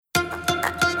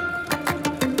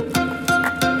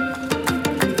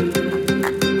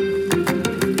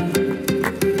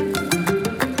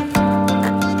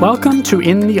Welcome to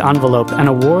In the Envelope, an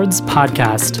awards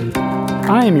podcast.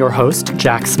 I am your host,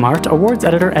 Jack Smart, awards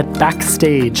editor at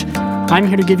Backstage. I'm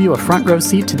here to give you a front row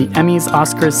seat to the Emmys,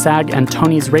 Oscars, SAG, and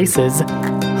Tonys races.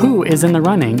 Who is in the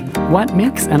running? What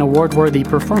makes an award-worthy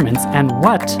performance? And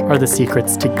what are the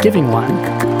secrets to giving one?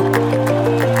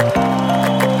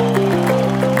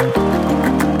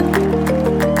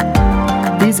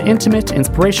 These intimate,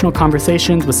 inspirational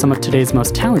conversations with some of today's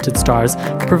most talented stars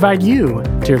provide you,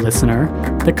 dear listener,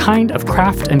 the kind of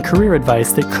craft and career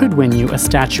advice that could win you a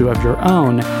statue of your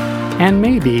own, and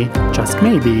maybe, just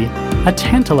maybe, a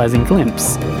tantalizing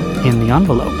glimpse in the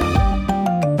envelope.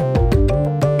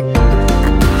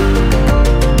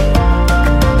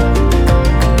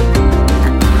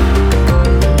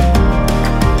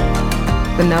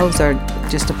 The no's are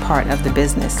just a part of the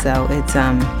business, so it's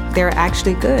they're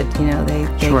actually good. You know, they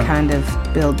Sure. kind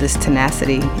of build this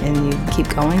tenacity, and you keep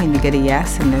going, and you get a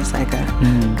yes, and there's like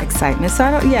a excitement.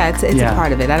 So it's a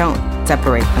part of it. I don't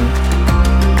separate them.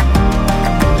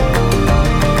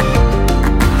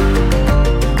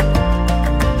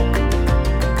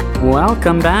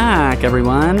 Welcome back,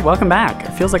 everyone. Welcome back.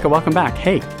 It feels like a welcome back.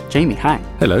 Hey, Jamie, hi.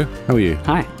 Hello, how are you?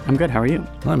 Hi, I'm good. How are you?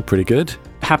 I'm pretty good.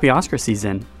 Happy Oscar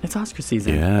season. It's Oscar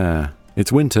season. Yeah. It's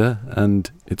winter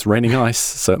and it's raining ice,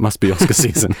 so it must be Oscar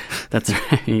season. That's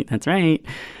right.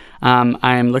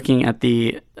 I'm looking at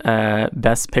the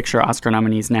Best Picture Oscar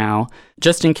nominees now,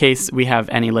 just in case we have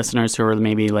any listeners who are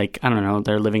maybe like, I don't know,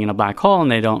 they're living in a black hole and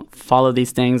they don't follow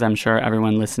these things. I'm sure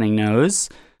everyone listening knows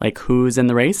like who's in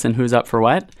the race and who's up for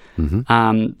what.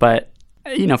 Mm-hmm. But,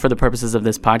 you know, for the purposes of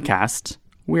this podcast,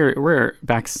 we're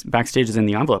Backstage is in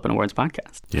the Envelope, an awards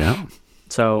podcast. Yeah.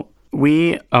 So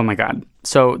oh my God.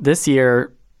 So this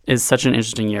year is such an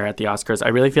interesting year at the Oscars. I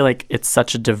really feel like it's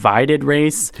such a divided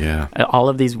race. Yeah. All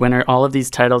of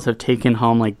these titles have taken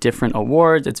home like different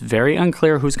awards. It's very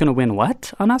unclear who's going to win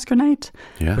what on Oscar night,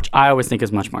 which I always think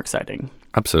is much more exciting.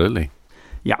 Absolutely.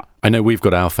 Yeah. I know we've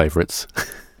got our favorites.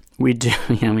 We do.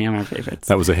 Yeah, we have our favorites.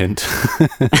 That was a hint.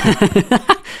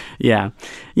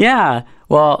 Yeah.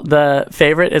 Well, the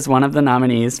favorite is one of the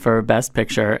nominees for Best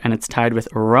Picture, and it's tied with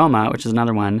Roma, which is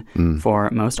another one for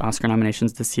most Oscar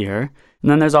nominations this year.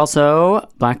 And then there's also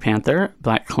Black Panther,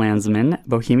 Black Klansman,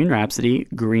 Bohemian Rhapsody,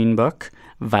 Green Book,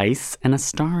 Vice, and A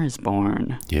Star is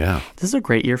Born. Yeah. This is a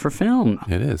great year for film.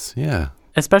 It is, yeah.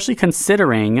 Especially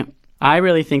considering, I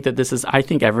really think that I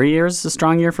think every year is a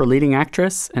strong year for leading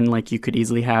actress, and like you could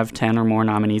easily have 10 or more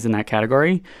nominees in that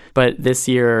category. But this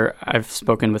year, I've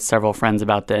spoken with several friends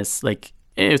about this, like,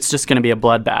 it's just going to be a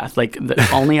bloodbath. Like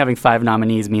only having 5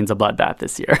 nominees means a bloodbath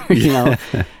this year. You know,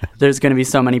 there's going to be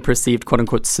so many perceived quote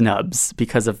unquote snubs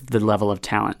because of the level of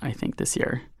talent, I think, this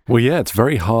year. Well, yeah, it's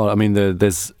very hard. I mean,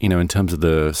 there's, you know, in terms of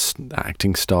the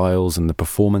acting styles and the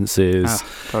performances,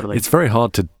 totally. It's very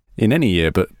hard to, in any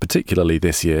year, but particularly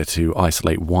this year, to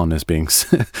isolate one as being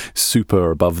super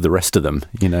above the rest of them,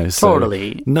 you know. So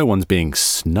totally. No one's being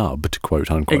snubbed, quote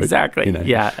unquote. Exactly. You know?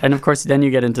 Yeah. And of course, then you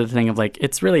get into the thing of like,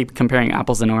 it's really comparing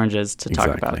apples and oranges to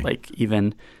talk about like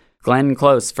even Glenn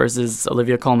Close versus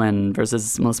Olivia Colman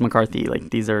versus Melissa McCarthy. Like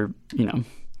these are, you know,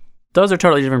 those are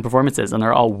totally different performances and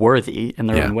they're all worthy in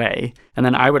their own way. And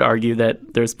then I would argue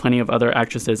that there's plenty of other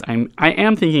actresses. I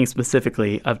am thinking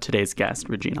specifically of today's guest,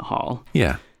 Regina Hall.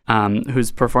 Yeah.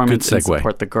 Whose performance in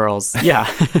Support the Girls. Yeah.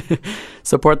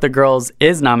 Support the Girls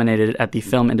is nominated at the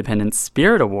Film Independent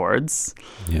Spirit Awards,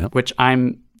 which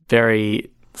I'm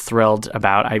very thrilled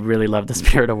about. I really love the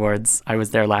Spirit Awards. I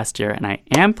was there last year, and I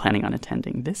am planning on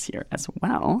attending this year as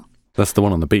well. That's the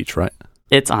one on the beach, right?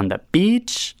 It's on the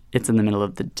beach. It's in the middle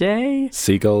of the day.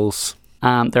 Seagulls.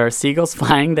 There are seagulls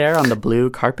flying there on the blue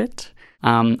carpet.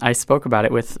 I spoke about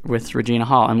it with Regina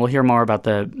Hall, and we'll hear more about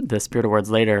the Spirit Awards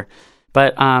later.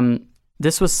 But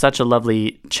this was such a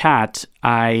lovely chat.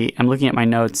 I am looking at my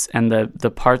notes, and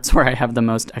the parts where I have the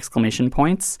most exclamation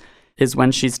points is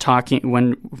when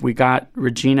when we got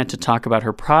Regina to talk about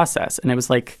her process. And it was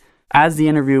like, as the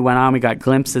interview went on, we got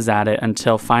glimpses at it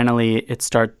until finally it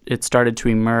started to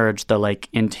emerge, the like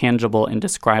intangible,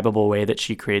 indescribable way that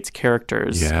she creates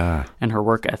characters and her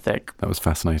work ethic. That was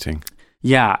fascinating.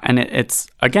 Yeah, and it's,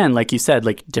 again, like you said,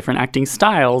 like different acting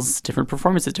styles, different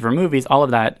performances, different movies, all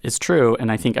of that is true.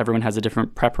 And I think everyone has a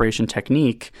different preparation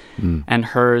technique. And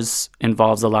hers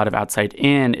involves a lot of outside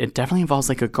in. It definitely involves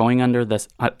like going under this,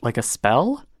 like a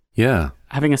spell. Yeah.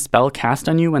 Having a spell cast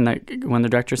on you when the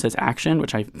director says action,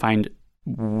 which I find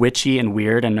witchy and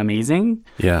weird and amazing.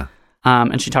 Yeah.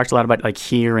 And she talked a lot about like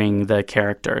hearing the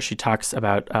character. She talks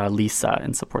about Lisa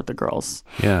in Support the Girls.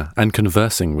 Yeah, and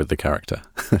conversing with the character.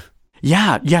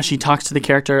 Yeah, she talks to the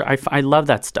character. I love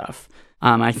that stuff.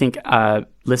 I think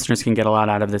listeners can get a lot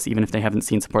out of this even if they haven't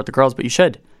seen Support the Girls, but you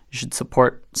should. You should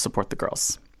support the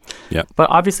girls. Yeah. But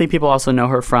obviously, people also know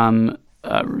her from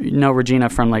Regina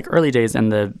from like early days in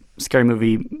the scary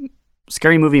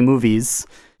movie movies,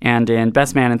 and in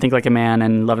Best Man and Think Like a Man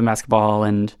and Love and Basketball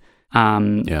and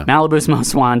Malibu's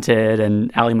Most Wanted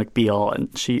and Ally McBeal,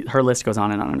 and her list goes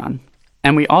on and on and on.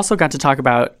 And we also got to talk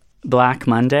about Black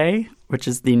Monday, which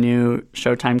is the new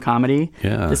Showtime comedy.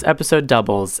 Yeah. This episode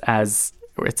doubles as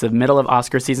it's a middle of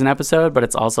Oscar season episode, but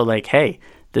it's also like, hey,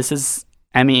 this is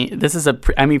Emmy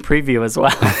preview as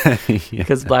well,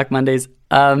 because Black Monday's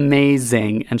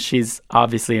amazing, and she's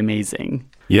obviously amazing.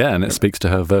 Yeah, and it speaks to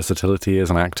her versatility as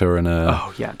an actor and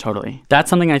Oh, yeah, totally. That's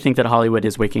something I think that Hollywood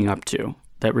is waking up to,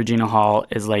 that Regina Hall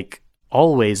is like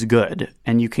always good,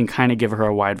 and you can kind of give her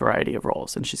a wide variety of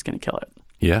roles, and she's going to kill it.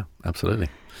 Yeah, absolutely.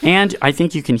 And I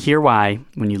think you can hear why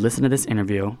when you listen to this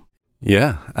interview.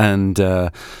 Yeah, and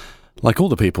like all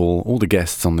the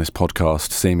guests on this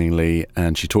podcast, seemingly,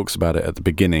 and she talks about it at the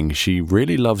beginning, she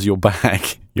really loves your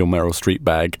bag, your Meryl Streep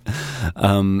bag.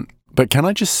 But can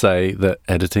I just say that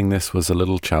editing this was a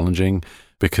little challenging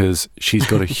because she's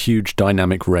got a huge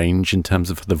dynamic range in terms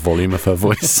of the volume of her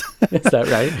voice. Is that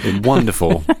right?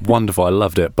 Wonderful. I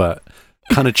loved it, but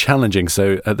kind of challenging.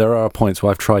 So there are points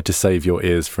where I've tried to save your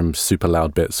ears from super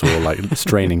loud bits or like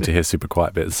straining to hear super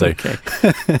quiet bits. So okay.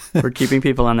 We're keeping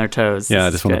people on their toes. Yeah, I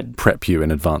just want to prep you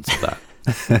in advance of that.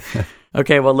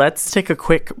 Okay, well, let's take a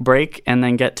quick break and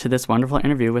then get to this wonderful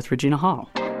interview with Regina Hall.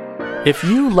 If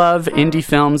you love indie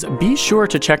films, be sure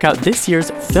to check out this year's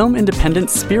Film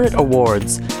Independent Spirit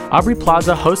Awards. Aubrey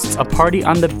Plaza hosts a party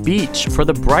on the beach for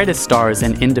the brightest stars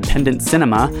in independent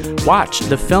cinema. Watch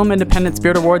the Film Independent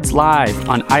Spirit Awards live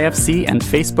on IFC and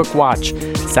Facebook Watch,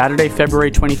 Saturday,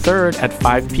 February 23rd at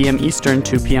 5 p.m. Eastern,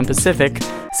 2 p.m. Pacific.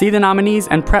 See the nominees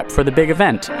and prep for the big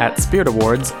event at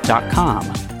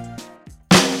spiritawards.com.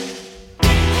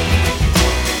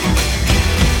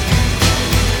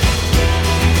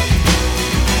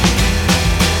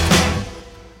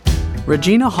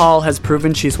 Regina Hall has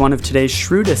proven she's one of today's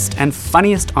shrewdest and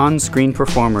funniest on-screen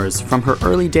performers, from her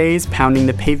early days pounding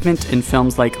the pavement in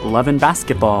films like Love and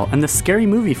Basketball and the Scary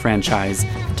Movie franchise,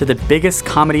 to the biggest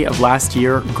comedy of last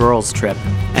year, Girls Trip,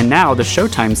 and now the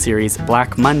Showtime series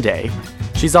Black Monday.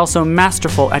 She's also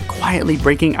masterful at quietly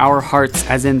breaking our hearts,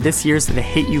 as in this year's The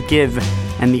Hate U Give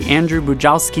and the Andrew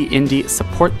Bujalski indie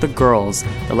Support the Girls,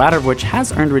 the latter of which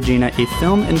has earned Regina a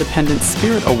Film Independent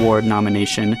Spirit Award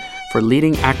nomination for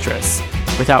leading actress.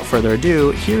 Without further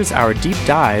ado, here's our deep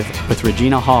dive with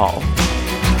Regina Hall.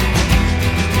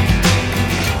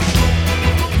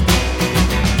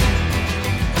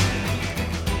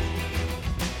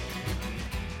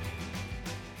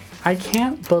 I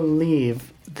can't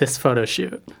believe this photo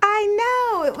shoot. I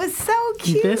know, it was so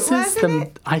cute.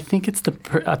 I think it's the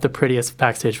prettiest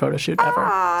backstage photo shoot ever.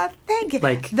 Aw, thank you.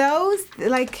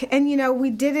 And we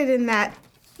did it in that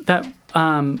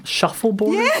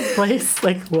shuffleboard place.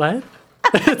 Like, what?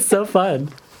 It's so fun.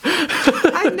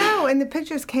 I know, and the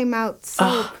pictures came out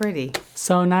so pretty.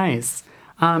 So nice.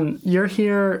 You're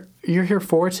here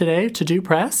for today to do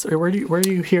press, or where are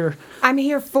you here? I'm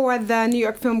here for the New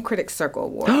York Film Critics Circle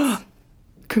Awards.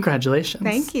 Congratulations.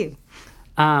 Thank you.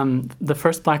 The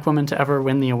first Black woman to ever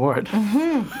win the award.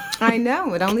 Mm-hmm. I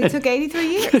know. It only took 83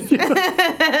 years.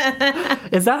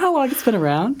 Is that how long it's been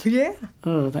around? Yeah.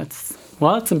 Oh, it's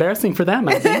embarrassing for them,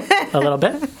 I think, a little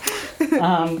bit.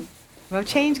 Well,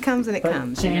 change comes and it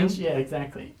comes. Change, yeah,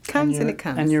 exactly. Comes and it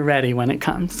comes. And you're ready when it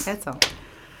comes. That's all.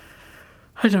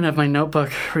 I don't have my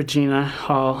notebook, Regina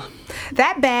Hall.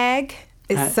 That bag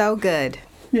is so good.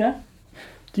 Yeah?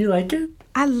 Do you like it?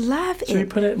 I love it. Should we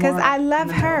put it more? Because I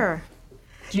love her.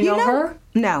 Do you know her?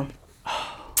 No.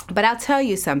 But I'll tell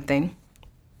you something.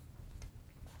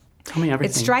 Tell me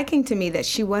everything. It's striking to me that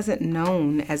she wasn't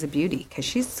known as a beauty, because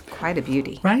she's quite a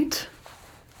beauty. Right?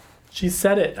 She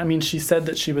said it. I mean, she said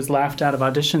that she was laughed out of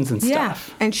auditions and stuff.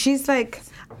 Yeah, and she's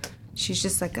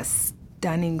just like a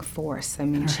stunning force. I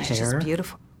mean, she's just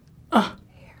beautiful.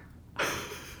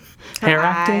 Hair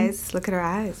acting? Eyes. Look at her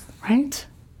eyes. Right?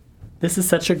 This is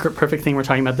such a perfect thing. We're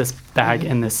talking about this bag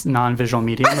in this non-visual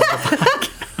medium of the podcast.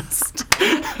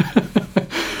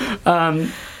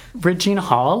 Regina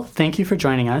Hall, thank you for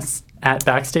joining us at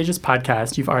Backstage's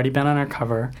podcast. You've already been on our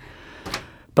cover,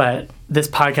 but this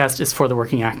podcast is for the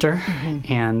working actor,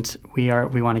 and we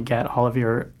want to get all of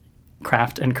your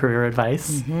craft and career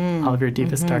advice, all of your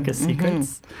deepest, darkest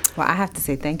secrets. Well, I have to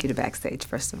say thank you to Backstage,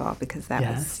 first of all, because that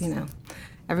was,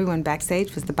 everyone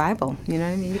backstage was the Bible. You know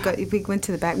what I mean? We went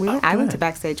to the back. I went to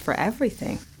Backstage for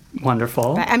everything.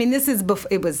 Wonderful. I mean, this is before.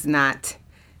 It was not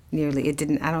nearly. It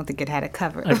didn't. I don't think it had a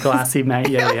cover. A glassy mag.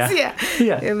 Yeah.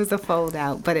 It was a fold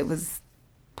out, but it was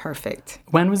perfect.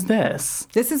 When was this?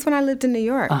 This is when I lived in New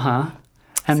York. Uh-huh.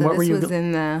 And so what were you... This was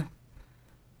in the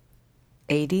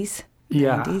 80s.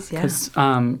 Yeah, 90s, yeah. because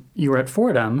you were at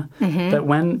Fordham,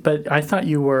 but I thought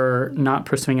you were not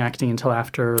pursuing acting until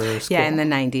after school. Yeah, in the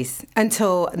 90s,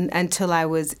 until I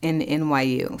was in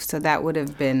NYU. So that would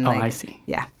have been I see.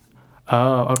 Yeah.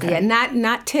 Oh, okay. Yeah,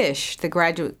 not Tisch, the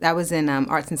graduate. I was in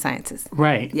Arts and Sciences.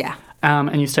 Right. Yeah.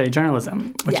 And you studied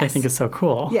journalism, which I Yes. think is so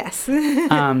cool. Yes.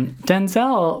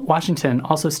 Denzel Washington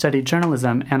also studied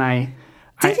journalism, and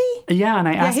Did he? Yeah, and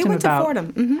I asked him about... he went to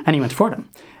Fordham. Mm-hmm. And he went to Fordham.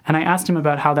 And I asked him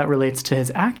about how that relates to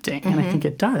his acting, and I think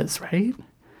it does, right?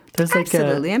 There's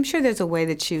Absolutely. I'm sure there's a way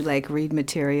that you read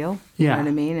material, you know what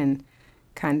I mean, and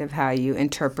kind of how you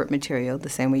interpret material, the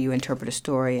same way you interpret a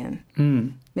story,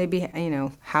 and maybe,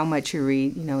 how much you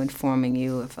read, informing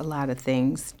you of a lot of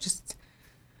things just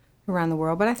around the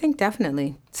world. But I think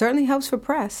definitely, certainly helps for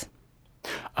press.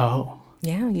 Oh.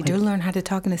 Yeah, you do learn how to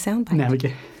talk in a soundbite.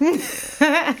 Navigate.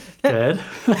 Good.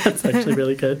 That's actually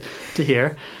really good to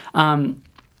hear.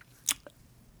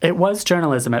 It was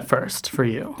journalism at first for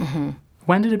you. Mm-hmm.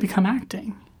 When did it become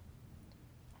acting?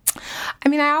 I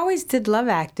mean, I always did love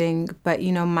acting, but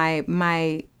I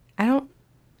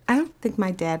don't think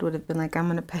my dad would have been like, I'm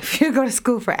going to pay for you to go to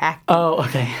school for acting. Oh,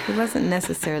 okay. It wasn't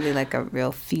necessarily like a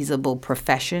real feasible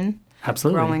profession.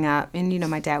 Absolutely. Growing up, and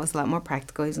my dad was a lot more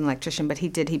practical. He's an electrician, but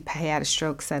he had a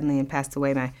stroke suddenly and passed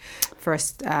away my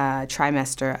first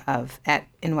trimester at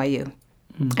NYU,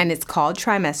 and it's called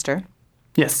trimester.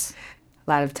 Yes. A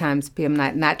lot of times, people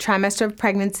not trimester of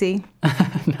pregnancy.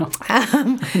 No.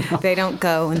 They don't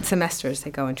go in semesters;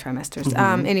 they go in trimesters.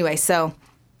 Anyway, so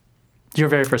your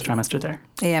very first trimester there.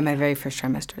 Yeah, my very first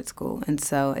trimester at school, and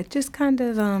so it just kind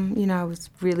of, I was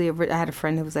really. I had a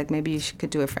friend who was like, maybe you could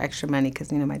do it for extra money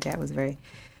because my dad was very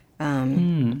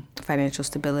financial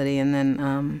stability, and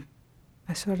then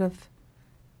I sort of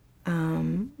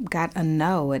got a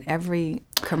no at every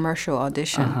commercial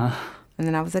audition. Uh-huh. And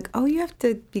then I was like, oh, you have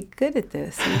to be good at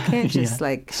this. You can't just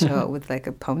show up with a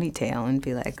ponytail and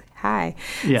be like, hi.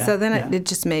 Yeah, so then it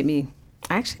just made me,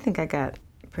 I actually think I got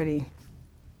pretty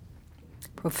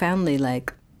profoundly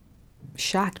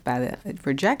shocked by the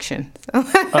rejection. So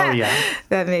oh, yeah.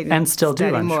 That made me and still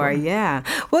study do, I'm more. sure. Yeah.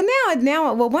 Well,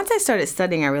 now, once I started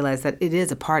studying, I realized that it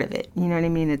is a part of it. You know what I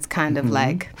mean? It's kind of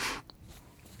like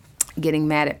getting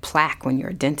mad at plaque when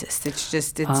you're a dentist. It's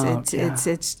just the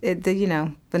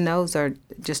nose are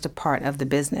just a part of the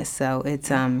business. So it's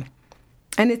and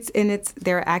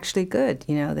they're actually good.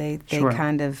 They Sure.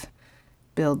 kind of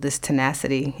build this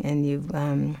tenacity, and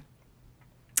you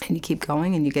keep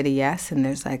going, and you get a yes, and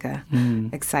there's a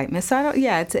excitement. So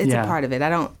it's a part of it. I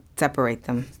don't separate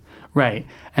them. Right.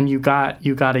 And you got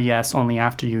a yes only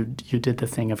after you did the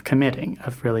thing of committing,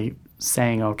 of really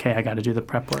saying, okay, I got to do the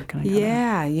prep work. And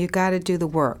you got to do the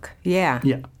work. Yeah.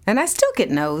 Yeah. And I still get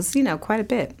no's, quite a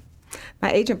bit.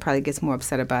 My agent probably gets more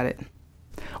upset about it.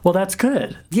 Well, that's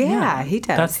good. Yeah, he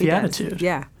does. That's the attitude.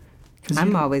 Yeah.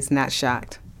 I'm always not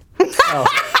shocked. Oh.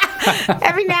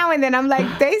 Every now and then I'm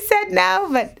like, they said no,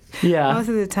 but yeah. Most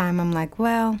of the time I'm like,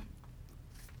 well,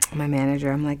 my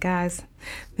manager, I'm like, guys,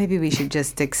 maybe we should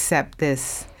just accept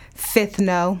this fifth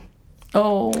no.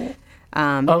 Oh.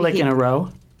 In a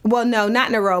row? Well, no, not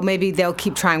in a row. Maybe they'll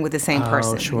keep trying with the same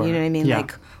person. Sure. You know what I mean? Yeah.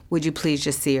 Would you please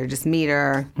just see her, just meet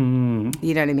her? You know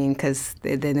what I mean? Because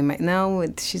then they might, no,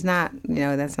 she's not,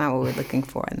 that's not what we're looking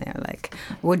for. And they're like,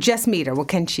 well, just meet her. Well,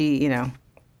 can she,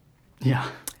 Yeah.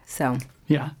 So.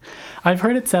 Yeah. I've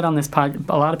heard it said on this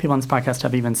a lot of people on this podcast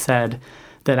have even said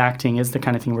that acting is the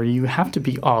kind of thing where you have to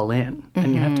be all in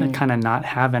and you have to kind of not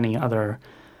have any other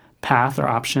path or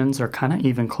options or kind of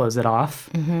even close it off.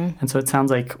 And so it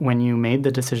sounds like when you made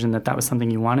the decision that was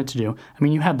something you wanted to do, I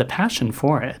mean, you had the passion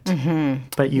for it,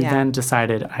 but you then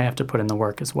decided I have to put in the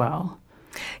work as well.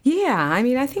 Yeah. I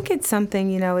mean, I think it's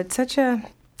something, it's such a,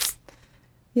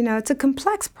 it's a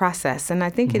complex process, and I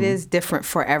think it is different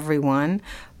for everyone.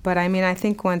 But I mean, I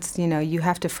think once, you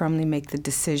have to firmly make the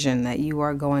decision that you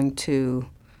are going to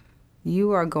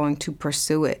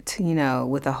pursue it,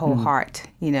 with a whole heart,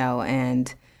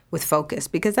 and with focus,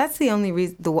 because that's the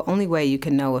only way you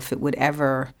can know if it would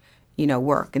ever,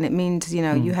 work. And it means,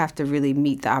 you have to really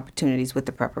meet the opportunities with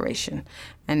the preparation.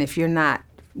 And if you're not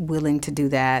willing to do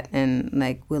that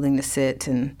and willing to sit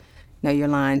and know your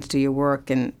lines, do your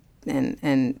work and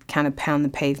kind of pound the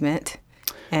pavement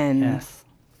and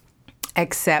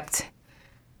accept,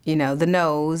 the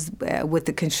no's with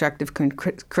the constructive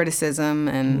criticism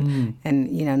and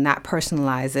not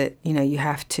personalize it. You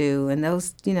have to, and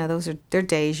those there are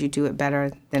days you do it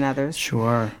better than others.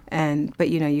 Sure. But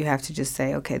you have to just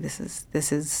say, okay, this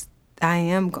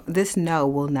no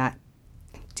will not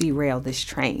derail this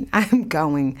train. I'm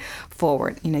going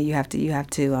forward. You have to. It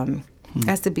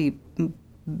has to be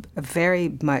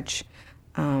very much.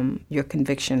 Your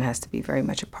conviction has to be very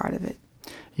much a part of it.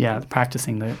 Yeah,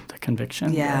 practicing the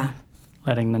conviction. Yeah.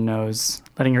 Letting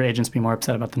your agents be more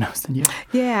upset about the no's than you.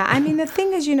 Yeah, I mean the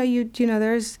thing is,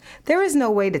 there is no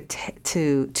way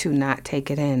to not take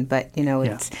it in, but you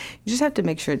just have to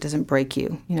make sure it doesn't break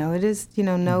you. It is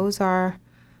no's are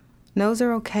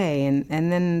okay, and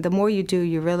then the more you do,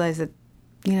 you realize that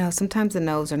sometimes the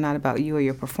no's are not about you or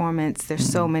your performance. There's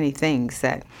so many things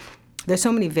there's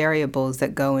so many variables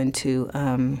that go into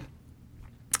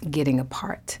getting a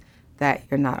part that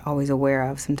you're not always aware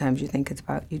of. Sometimes you think it's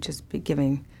about you just be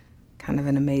giving kind of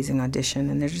an amazing audition,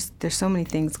 and there's so many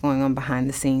things going on behind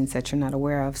the scenes that you're not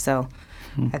aware of. So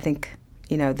I think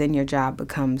then your job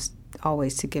becomes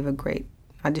always to give a great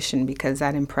audition, because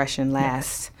that impression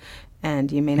lasts. Yes.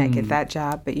 And you may not get that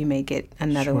job, but you may get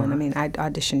another one. I mean, I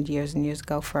auditioned years and years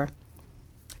ago for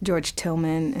George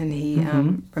Tillman, and he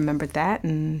remembered that,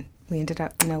 and we ended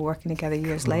up, working together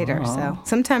years later. So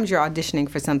sometimes you're auditioning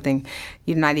for something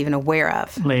you're not even aware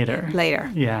of. Later.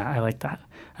 Yeah, I like that.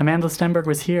 Amanda Stenberg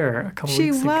was here a couple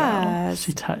weeks ago.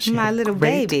 She my had little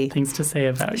great baby. Things to say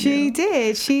about you. She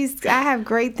did. I have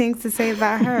great things to say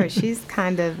about her. She's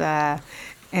kind of an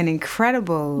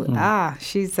incredible.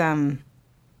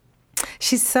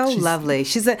 She's so lovely.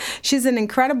 She's an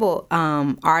incredible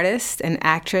artist and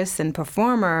actress and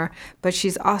performer, but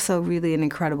she's also really an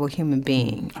incredible human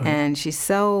being. Oh. And she's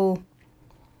so,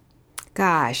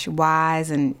 wise.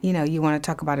 And, you want to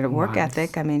talk about her work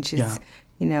ethic. I mean, she's,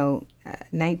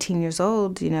 19 years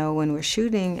old, when we're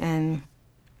shooting. And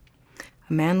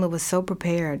Amanda was so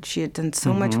prepared. She had done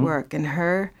so much work. And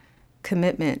her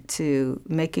commitment to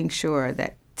making sure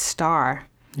that Star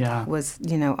was,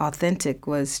 authentic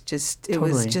was just, it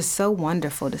was just so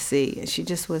wonderful to see. And she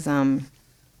just was, I'm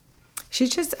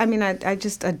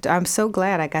so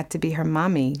glad I got to be her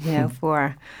mommy,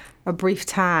 for a brief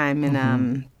time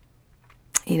and,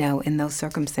 in those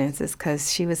circumstances, because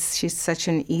she's such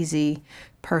an easy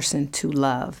person to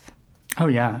love. Oh,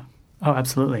 yeah. Oh,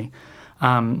 absolutely.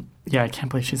 I can't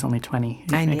believe she's only 20.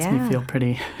 It makes me feel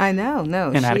pretty I know,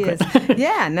 no, inadequate. She is.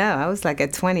 Yeah, no, I was like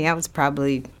at 20, I was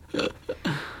probably...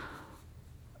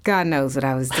 God knows what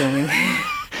I was doing.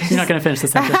 You're not going to finish the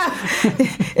sentence.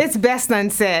 It's best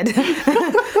unsaid.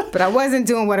 But I wasn't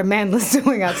doing what Amanda's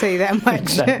doing, I'll tell you that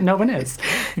much. No one is.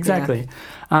 Exactly.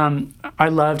 Yeah. I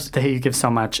loved that you give so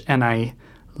much, and I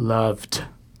loved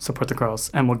Support the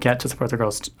Girls, and we'll get to Support the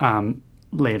Girls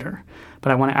later.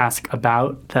 But I want to ask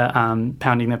about the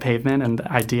pounding the pavement and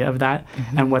the idea of that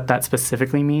and what that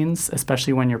specifically means,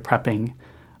 especially when you're prepping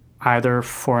either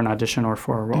for an audition or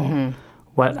for a role.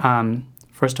 What,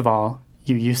 first of all,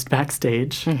 you used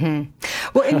backstage. Well,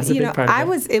 in New York, I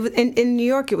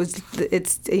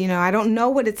don't know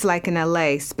what it's like in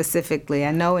LA specifically.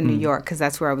 I know in New York, because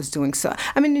that's where I was doing. So,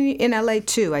 I mean, in LA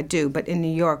too, I do. But in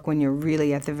New York, when you're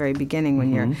really at the very beginning,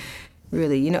 when you're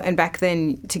really, and back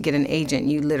then to get an agent,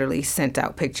 you literally sent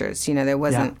out pictures. There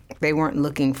wasn't, they weren't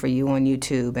looking for you on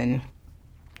YouTube, and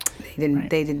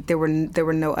there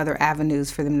were no other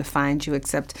avenues for them to find you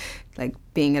except like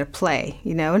being at a play,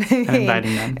 what I mean? And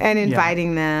inviting them. And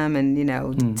inviting them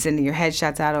and, sending your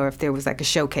headshots out, or if there was like a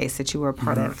showcase that you were a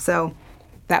part of. So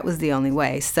that was the only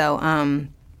way. So,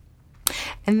 and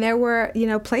there were,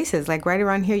 places like right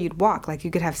around here you'd walk, like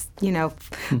you could have, 4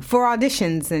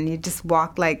 auditions and you'd just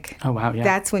walk like, oh wow, yeah.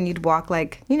 That's when you'd walk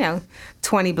like,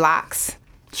 20 blocks.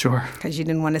 Sure. Because you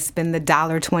didn't want to spend the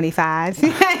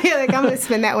 $1.25. You're like, I'm going to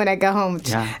spend that when I go home.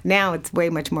 Yeah. Now it's way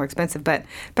much more expensive. But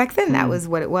back then that was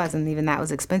what it was, and even that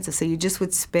was expensive. So you just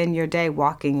would spend your day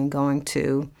walking and going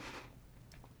to,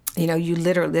 you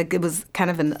literally, it was kind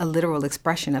of a literal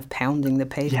expression of pounding the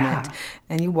pavement. Yeah.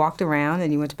 And you walked around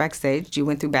and you went to backstage. You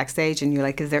went through backstage and you're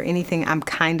like, is there anything I'm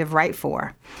kind of right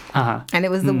for? And it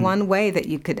was the one way that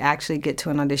you could actually get to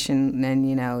an audition, and,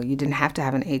 you didn't have to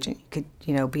have an agent. You could,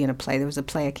 be in a play. There was a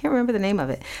play, I can't remember the name of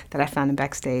it, that I found in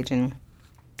backstage, and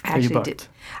I actually did.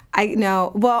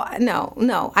 Well,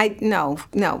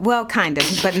 kind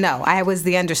of, but no, I was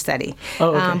the understudy.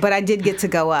 Oh, okay. But I did get to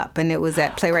go up, and it was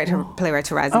at Playwrights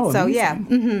Horizon. Oh, so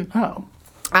amazing. yeah.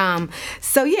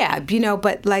 So yeah,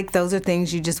 but like those are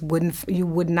things you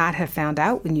would not have found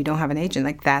out when you don't have an agent.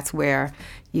 Like that's where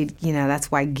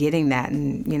that's why getting that,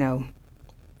 and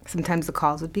sometimes the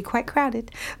calls would be quite crowded,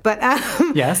 but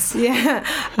yes, yeah,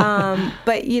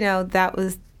 but that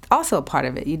was also a part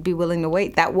of it. You'd be willing to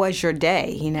wait. That was your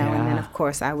day, Yeah. And then of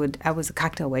course I was a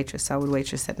cocktail waitress, so I would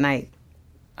waitress at night.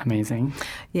 Amazing.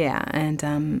 Yeah,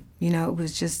 and it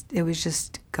was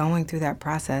just going through that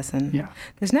process, and Yeah.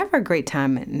 there's never a great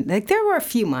time. Like there were a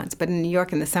few months, but in New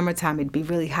York in the summertime it'd be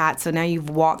really hot. So now you've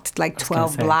walked like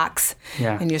 12 blocks,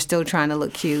 and you're still trying to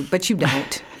look cute, but you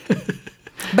don't.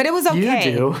 But it was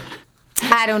okay. You do.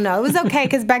 I don't know. It was okay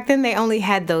because back then they only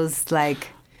had those like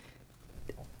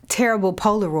terrible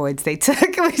Polaroids they took.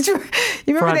 Which were,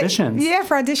 you remember for auditions? Yeah,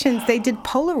 for auditions they did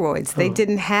Polaroids. They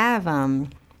didn't have.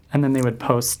 And then they would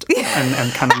post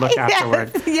and kind of look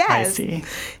afterward. Yes. I see.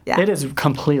 Yeah. It is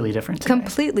completely different today.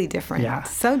 Completely different. Yeah.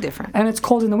 So different. And it's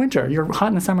cold in the winter. You're hot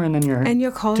in the summer, and then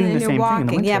you're cold doing and the you're same walking.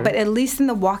 thing in the winter. Yeah, but at least in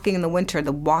the walking in the winter,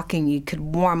 you could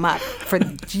warm up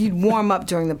you'd warm up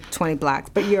during the 20 blocks.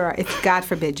 But if God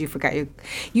forbid you forgot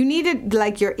you needed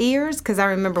like your ears, because I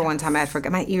remember one time I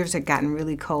forgot my ears had gotten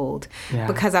really cold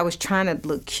because I was trying to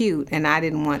look cute and I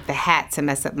didn't want the hat to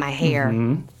mess up my hair.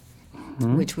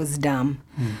 Mm-hmm. Which was dumb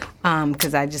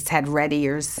because I just had red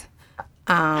ears.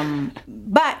 But,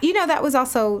 that was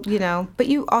also, but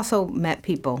you also met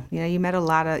people. You met a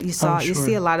lot of, you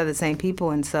see a lot of the same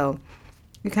people. And so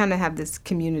you kind of have this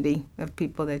community of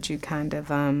people that you kind of,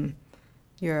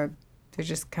 they're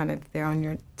just kind of, they're on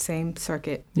your same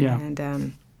circuit. Yeah.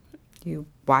 And you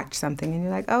watch something and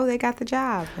you're like, oh, they got the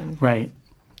job. And, right.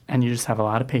 And you just have a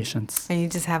lot of patience. And you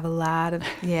just have a lot of,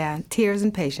 tears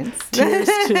and patience. Tears,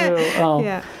 too. Oh.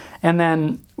 Yeah. And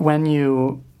then when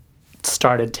you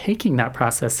started taking that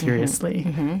process seriously,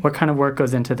 what kind of work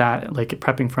goes into that, like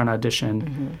prepping for an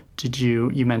audition? Did you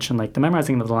mentioned like the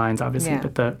memorizing of the lines, obviously,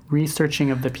 but the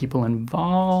researching of the people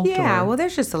involved? Yeah, well,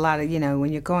 there's just a lot of,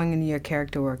 when you're going into your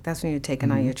character work, that's when you're taking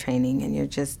all your training and you're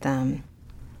just,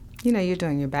 you're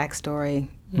doing your backstory,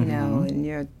 and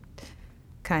you're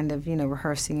kind of,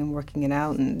 rehearsing and working it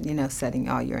out and, setting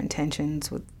all your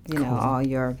intentions with, all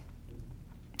your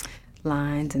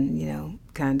lines and,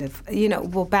 kind of,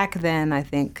 well, back then, I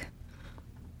think,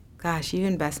 gosh,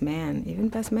 even Best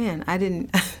Man, I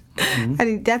didn't,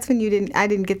 that's when I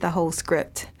didn't get the whole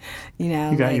script,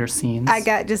 You got your scenes. I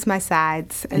got just my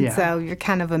sides. And so you're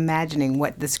kind of imagining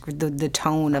what the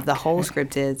tone of the whole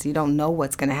script is. You don't know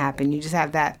what's going to happen. You just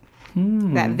have that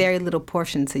very little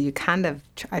portion, so you kind of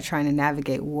are trying to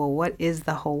navigate, well, what is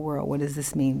the whole world? What does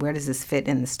this mean? Where does this fit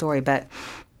in the story? But,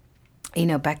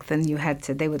 back then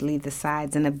they would leave the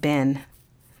sides in a bin.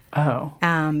 Oh.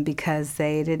 Because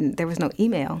there was no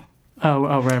email.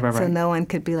 Oh, right. So no one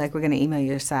could be like, we're going to email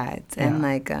your sides. Yeah.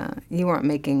 And, you weren't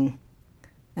making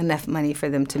enough money for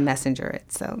them to messenger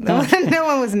it. So no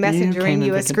one was messengering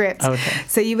you a script. Okay.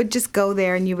 So you would just go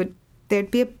there and there'd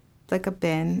be a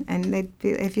bin, and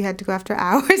if you had to go after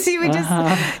hours, you would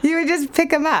just pick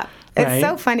them up. It's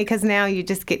so funny because now you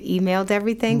just get emailed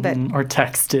everything, but or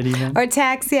texted even. Or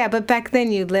text, yeah. But back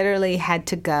then you literally had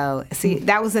to go. See,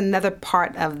 that was another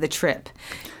part of the trip.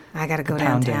 I got to go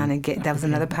downtown and get. That was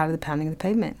another part of the pounding of the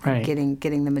pavement. Right. Getting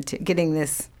getting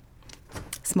this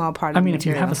small part of the material. If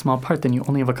you have a small part, then you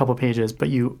only have a couple pages, but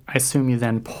I assume you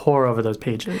then pour over those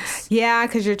pages. Yeah,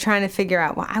 because you're trying to figure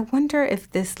out, well, I wonder if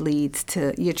this leads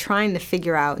to, you're trying to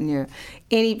figure out, and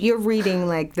you're reading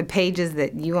like the pages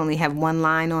that you only have one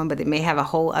line on, but it may have a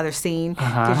whole other scene,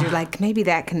 because you're like, maybe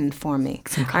that can inform me.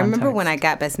 I remember when I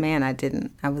got Best Man,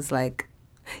 I was like,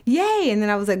 yay, and then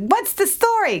I was like, what's the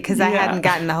story? Because I hadn't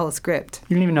gotten the whole script.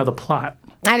 You didn't even know the plot.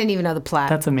 I didn't even know the plot.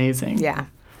 That's amazing. Yeah.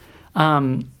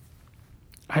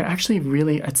 I actually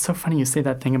it's so funny you say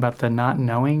that thing about the not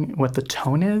knowing what the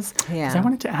tone is. Yeah. Because I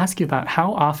wanted to ask you about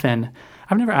how often,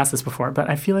 I've never asked this before, but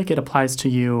I feel like it applies to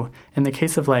you in the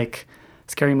case of like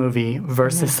Scary Movie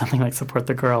versus something like Support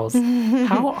the Girls.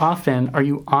 How often are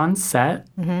you on set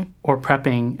or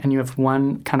prepping and you have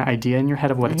one kind of idea in your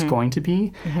head of what it's going to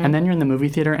be, and then you're in the movie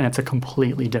theater and it's a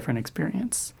completely different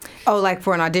experience? Oh, like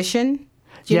for an audition?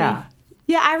 Yeah.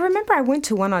 Yeah, I remember I went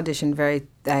to one audition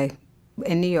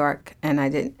in New York, and I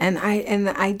didn't,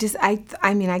 I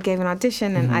gave an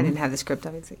audition, and I didn't have the script,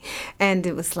 obviously, and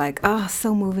it was like, oh,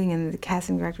 so moving, and the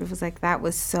casting director was like, that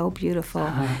was so beautiful.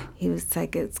 He was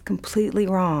like, it's completely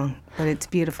wrong, but it's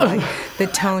beautiful. Like, the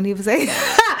tone, he was like,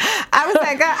 I was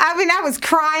like, I was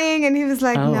crying, and he was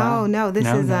like, this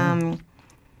is,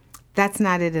 that's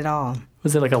not it at all.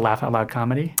 Was it like a laugh out loud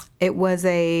comedy? It was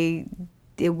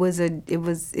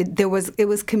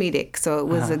comedic, so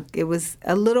it was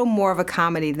a little more of a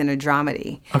comedy than a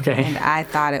dramedy. Okay. And I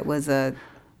thought it was a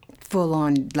full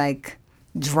on like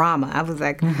drama. I was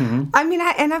like,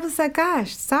 I was like,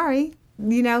 gosh, sorry,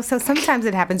 So sometimes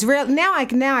it happens. Now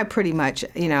I pretty much,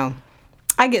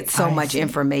 I get so much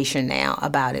information now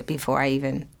about it before I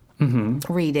even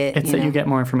read it. It's that you get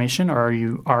more information, or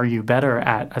are you better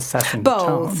at assessing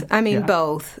both? the tone?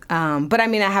 Both. But I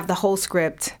have the whole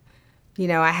script.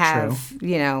 I have,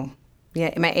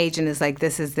 my agent is like,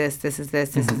 this is this, this is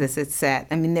this, this is this, it's set.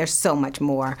 I mean, there's so much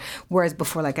more. Whereas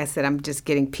before, like I said, I'm just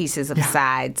getting pieces of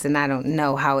sides, and I don't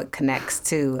know how it connects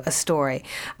to a story.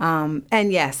 And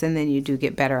then you do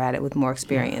get better at it with more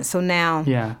experience. So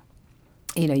now,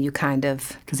 you kind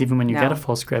of... Because even when you get a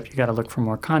full script, you got to look for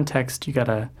more context. You got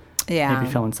to maybe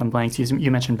fill in some blanks.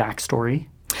 You mentioned backstory.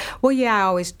 Well, I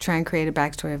always try and create a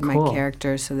backstory of my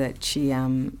character so that she...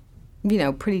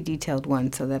 pretty detailed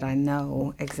one so that I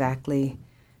know exactly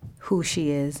who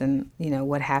she is and,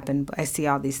 what happened. I see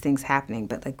all these things happening,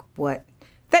 but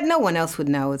that no one else would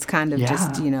know. It's kind of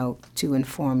just, to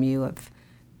inform you of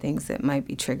things that might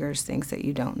be triggers, things that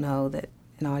you don't know that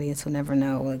an audience will never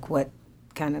know, like what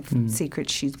kind of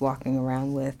secrets she's walking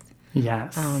around with.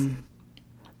 Yes.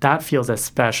 That feels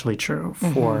especially true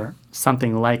for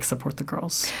something like Support the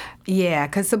Girls. Yeah,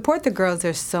 because Support the Girls,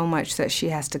 there's so much that she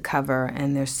has to cover,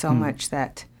 and there's so much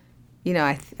that,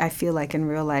 I feel like in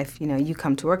real life, you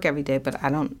come to work every day, but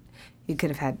you could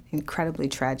have had incredibly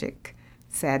tragic,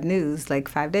 sad news like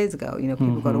 5 days ago.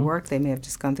 People go to work, they may have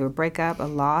just gone through a breakup, a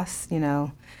loss,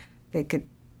 they could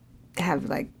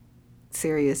have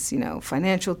serious,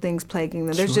 financial things plaguing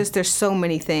them. There's so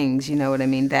many things, you know what I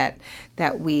mean, that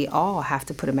we all have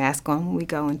to put a mask on when we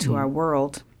go into our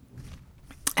world,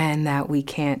 and that we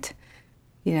can't,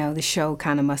 the show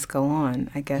kind of must go on,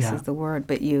 I guess is the word,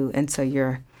 but so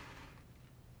you're,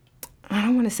 I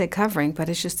don't want to say covering, but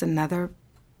it's just another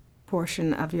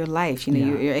portion of your life.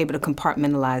 You're able to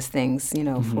compartmentalize things,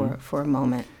 for a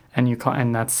moment.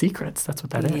 And that's secrets. That's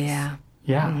what that is. Yeah.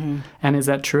 Yeah. And is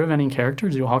that true of any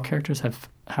characters? Do all characters have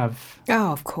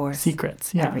of course.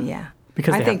 Secrets? Yeah.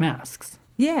 Because they have masks.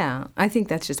 Yeah. I think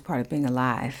that's just part of being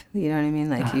alive. You know what I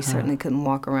mean? You certainly couldn't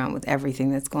walk around with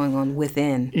everything that's going on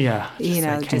within. Yeah.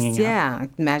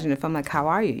 Imagine if I'm like, how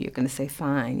are you? You're going to say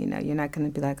fine. You're not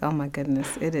going to be like, oh my goodness,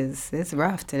 it's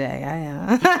rough today.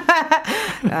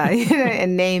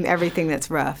 And name everything that's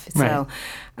rough. Right. So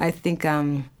I think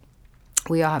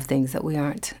we all have things that we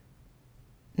aren't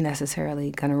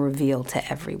necessarily going to reveal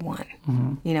to everyone,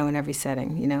 in every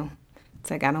setting,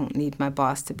 It's like I don't need my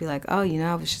boss to be like, oh,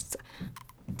 I was just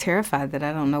terrified that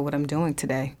I don't know what I'm doing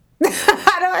today.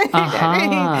 I don't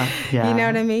You know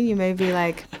what I mean? You may be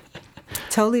like,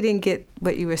 totally didn't get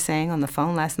what you were saying on the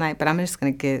phone last night, but I'm just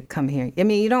going to come here. I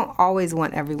mean, you don't always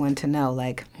want everyone to know,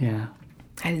 I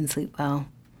didn't sleep well.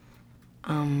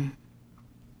 There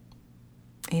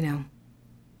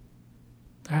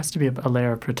has to be a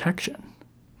layer of protection.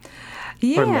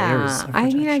 Yeah, or layers of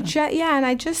protection. And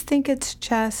I just think it's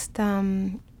just,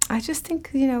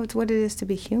 it's what it is to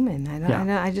be human.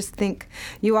 I just think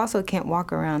you also can't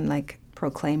walk around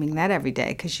proclaiming that every day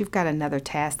because you've got another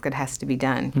task that has to be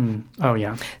done. Oh,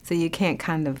 yeah. So you can't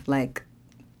kind of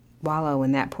wallow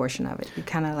in that portion of it. You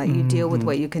kind of you deal with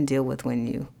what you can deal with when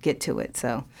you get to it.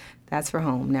 So that's for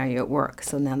home. Now you're at work.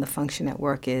 So now the function at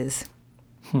work is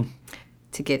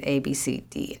to get A, B, C,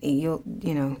 D. You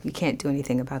can't do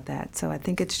anything about that. So I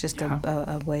think it's just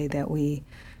a way that we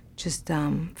just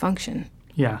function.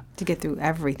 Yeah. To get through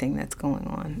everything that's going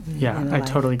on. I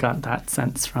totally got that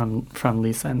sense from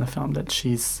Lisa in the film that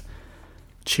she's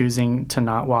choosing to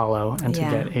not wallow and to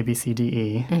get A, B, C, D,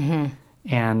 E.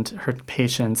 And her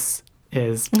patience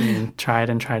is being tried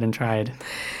and tried and tried.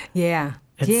 Yeah.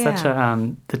 It's such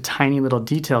the tiny little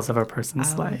details of a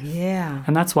person's life. Yeah.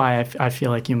 And that's why I feel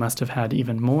like you must have had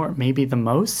even more, maybe the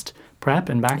most prep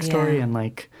and backstory and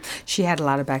She had a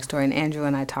lot of backstory, and Andrew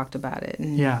and I talked about it.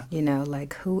 And,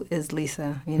 who is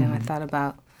Lisa? I thought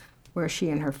about where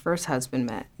she and her first husband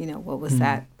met. What was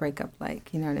that breakup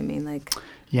like? You know what I mean?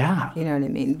 Yeah. You know what I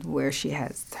mean? Where she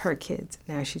has her kids.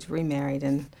 Now she's remarried,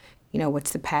 and,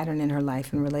 what's the pattern in her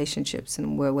life and relationships,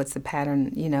 and what's the pattern,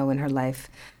 in her life,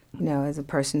 as a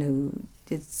person who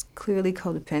is clearly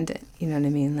codependent, you know what I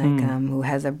mean? Who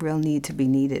has a real need to be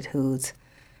needed, who's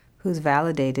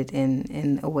validated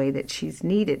in a way that she's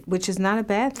needed, which is not a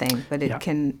bad thing, but it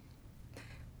can,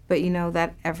 but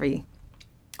that every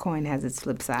coin has its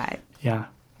flip side. Yeah,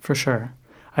 for sure.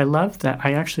 I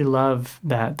actually love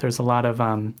that there's a lot of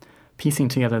piecing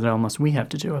together that almost we have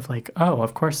to do of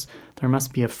of course there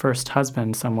must be a first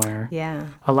husband somewhere. Yeah.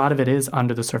 A lot of it is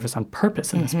under the surface on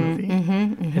purpose in this movie.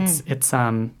 It's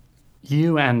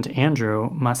you and Andrew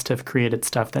must have created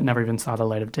stuff that never even saw the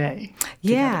light of day.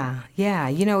 Yeah.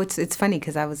 It's funny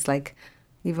because I was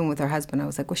even with her husband, I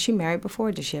was was she married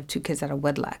before? Did she have 2 kids out of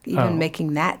wedlock? Even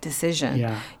making that decision,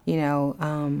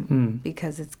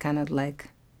 because it's kind of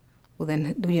well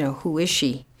then, who is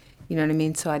she? You know what I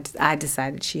mean? So I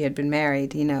decided she had been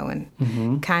married,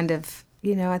 and kind of,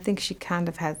 I think she kind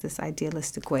of has this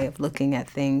idealistic way of looking at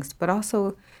things, but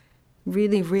also,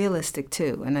 really realistic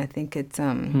too. And I think it's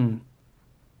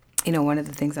you know, one of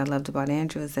the things I loved about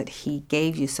Andrew is that he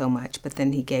gave you so much, but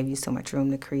then he gave you so much room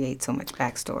to create so much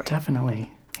backstory. Definitely.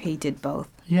 He did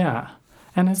both. Yeah.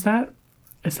 And is that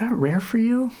rare for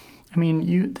you? I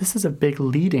mean, this is a big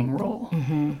leading role.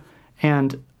 Mm-hmm.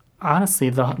 And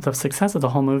honestly, the success of the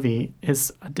whole movie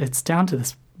it's down to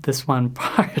this one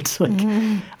part.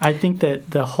 Like, I think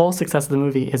that the whole success of the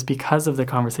movie is because of the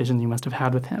conversations you must have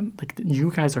had with him. Like,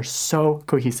 you guys are so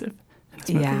cohesive in this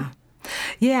movie. Yeah.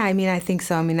 Yeah, I mean, I think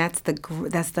so. I mean, that's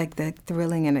like the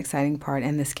thrilling and exciting part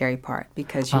and the scary part,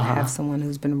 because you have someone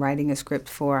who's been writing a script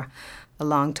for a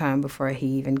long time before he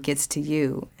even gets to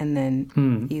you, and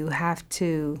then you have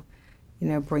to, you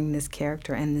know, bring this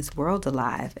character and this world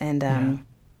alive, and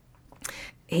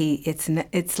it's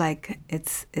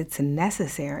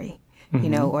necessary, you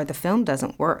know, or the film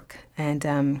doesn't work,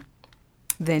 and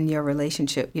then your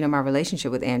relationship, you know, my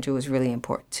relationship with Andrew was really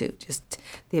important too. Just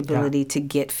the ability to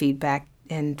get feedback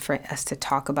and for us to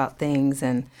talk about things.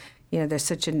 And, you know, there's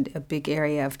such a big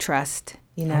area of trust,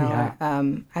 you know.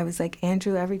 I was like,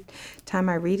 Andrew, every time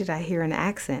I read it, I hear an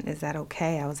accent. Is that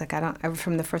okay? I was like,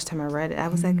 from the first time I read it, I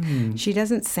was like, she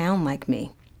doesn't sound like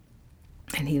me.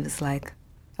 And he was like,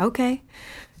 okay.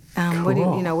 Cool.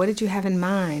 What did you have in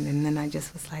mind? And then I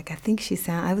just was like,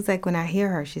 I was like, when I hear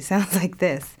her, she sounds like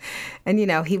this. And, you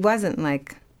know, he was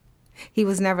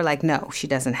never like, no, she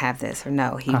doesn't have this, or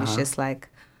no. He was just like,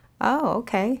 oh,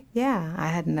 okay, yeah. I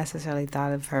hadn't necessarily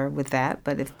thought of her with that,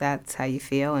 but if that's how you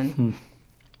feel. And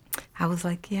I was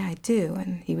like, yeah, I do.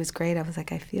 And he was great. I was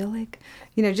like, I feel like,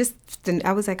 you know,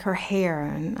 I was like, her hair.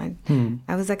 And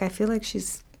I was like, I feel like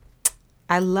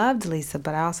I loved Lisa,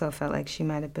 but I also felt like she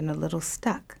might have been a little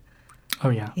stuck. Oh,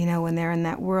 yeah. You know, when they're in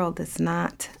that world, it's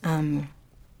not, so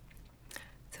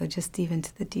just even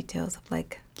to the details of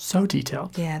like. So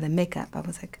detailed. Yeah, the makeup. I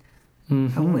was like,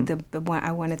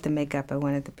 I wanted the makeup. I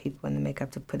wanted the people in the makeup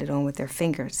to put it on with their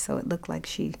fingers. So it looked like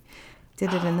she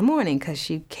did it in the morning because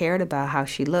she cared about how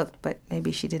she looked, but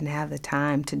maybe she didn't have the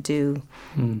time to do,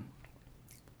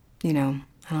 you know,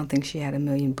 I don't think she had a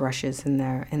million brushes in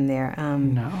there.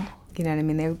 No. You know what I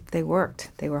mean? They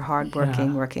worked. They were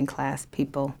hardworking, working class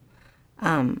people.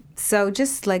 So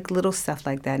just like little stuff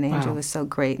like that. And Andrew was so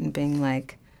great in being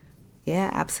like,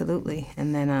 yeah, absolutely.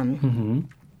 And then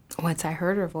once I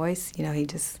heard her voice, you know, he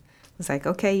just was like,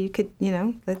 okay, you could, you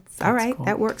know, that's all right. Cool.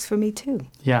 That works for me too.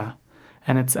 Yeah.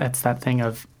 And it's that thing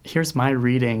of, here's my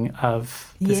reading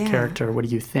of this character. What do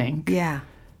you think? Yeah.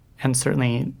 And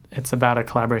certainly it's about a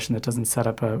collaboration that doesn't set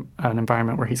up an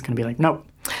environment where he's going to be like, nope.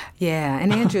 Yeah.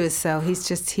 And Andrew is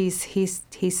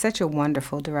he's such a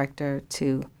wonderful director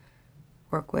to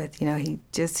work with. You know, he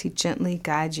gently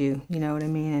guides you, you know what I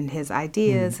mean, and his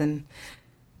ideas. And,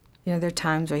 you know, there are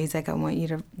times where he's like, I want you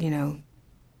to, you know,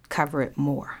 cover it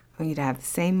more. I want you to have the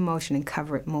same emotion and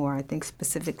cover it more. I think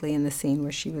specifically in the scene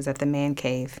where she was at the man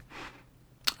cave.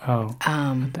 Oh,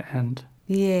 at the end.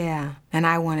 Yeah. And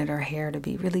I wanted her hair to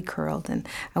be really curled, and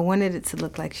I wanted it to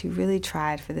look like she really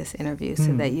tried for this interview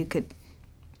so that you could,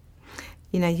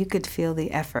 you know, you could feel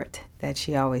the effort that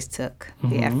she always took,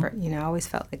 the effort. You know, I always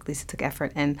felt like Lisa took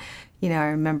effort. And, you know, I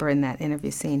remember in that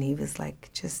interview scene, he was like,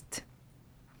 just,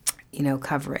 you know,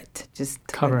 cover it. Just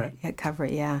cover it. Yeah, cover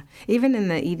it, yeah. Even in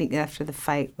the eating, after the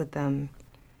fight with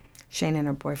Shane and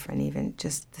her boyfriend, even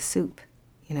just the soup,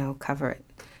 you know, cover it.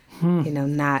 You know,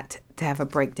 not to have a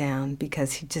breakdown,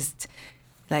 because he just,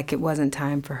 like, it wasn't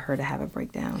time for her to have a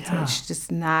breakdown. Yeah. So it's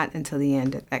just not until the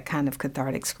end, that kind of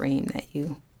cathartic scream that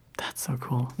you... That's so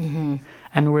cool.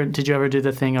 And did you ever do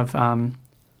the thing of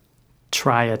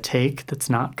try a take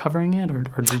that's not covering it, or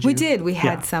did you? We did. We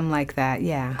had some like that.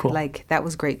 Yeah. Cool. Like that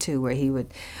was great too, where he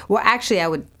would. Well, actually, I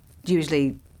would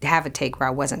usually have a take where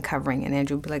I wasn't covering, and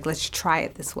Andrew would be like, "Let's try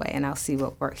it this way, and I'll see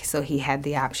what works." So he had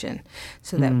the option,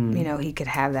 so that you know he could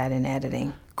have that in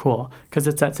editing. Cool, because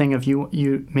it's that thing of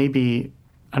you maybe.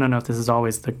 I don't know if this is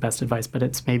always the best advice, but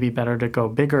it's maybe better to go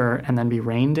bigger and then be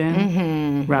reined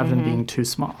in rather than being too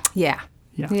small. Yeah.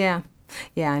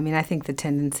 I mean, I think the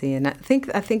tendency, and I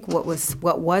think what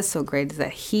was so great is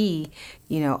that he,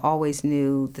 you know, always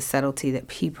knew the subtlety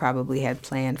that he probably had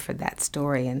planned for that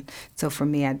story. And so for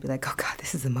me, I'd be like, oh God,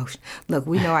 this is emotion. Look,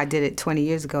 we know I did it 20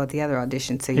 years ago at the other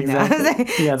audition, so you know.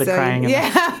 Yeah, the crying.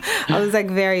 I was like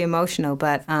very emotional,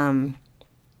 but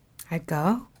I'd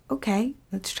go, okay,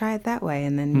 let's try it that way.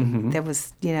 And then there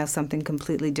was, you know, something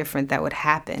completely different that would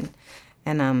happen.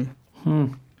 And,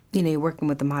 you know, you're working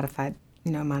with a modified,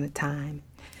 you know, amount of time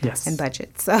and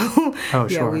budget. So,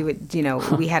 we would, you know,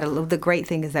 we had the great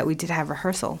thing is that we did have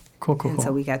rehearsal. Cool.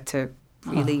 So we got to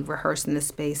really rehearse in the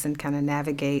space and kind of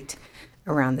navigate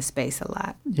around the space a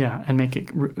lot. Yeah, and make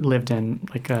it lived in,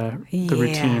 like the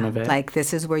routine of it. Like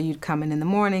this is where you'd come in the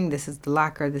morning, this is the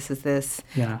locker, this is this.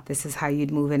 Yeah. This is how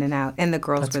you'd move in and out. And the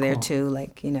girls That's were there cool. too,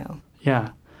 like, you know. Yeah.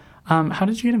 How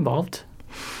did you get involved?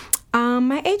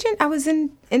 My agent, I was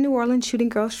in New Orleans shooting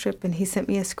Girls Trip, and he sent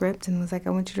me a script and was like, I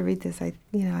want you to read this. I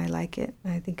like it.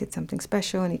 I think it's something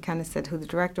special. And he kind of said who the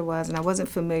director was, and I wasn't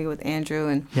familiar with Andrew.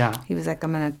 And he was like,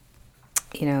 I'm going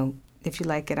to, if you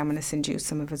like it, I'm going to send you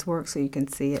some of his work so you can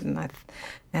see it.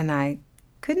 And I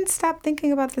couldn't stop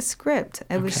thinking about the script.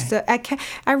 It was just,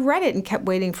 I read it and kept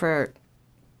waiting for,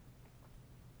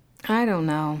 I don't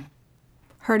know,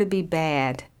 her to be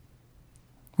bad.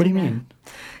 What do you mean?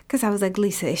 Because I was like,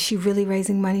 Lisa, is she really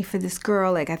raising money for this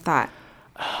girl? Like, I thought.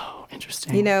 Oh,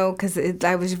 interesting. Because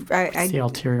I the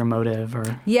ulterior motive,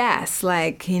 or. Yes,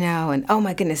 like, and oh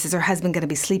my goodness, is her husband going to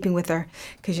be sleeping with her?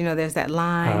 Because, there's that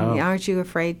line, are you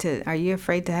afraid to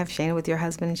have Shayna with your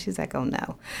husband? And she's like, oh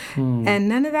no. And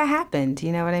none of that happened,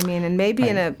 you know what I mean? And maybe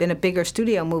in a bigger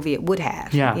studio movie it would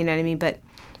have, you know what I mean? But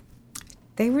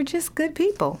they were just good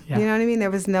people, you know what I mean?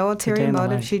 There was no ulterior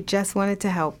motive. She just wanted to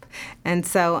help. And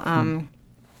so,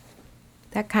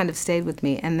 that kind of stayed with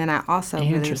me. And then I also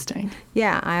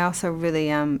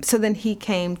so then he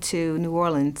came to New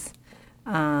Orleans,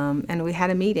 and we had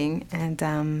a meeting,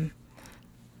 and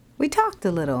we talked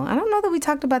a little. I don't know that we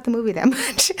talked about the movie that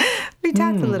much. We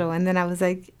talked a little, and then I was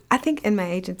like, and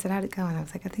my agent said, how'd it go? And I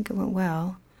was like, I think it went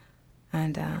well.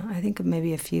 And I think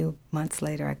maybe a few months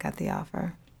later I got the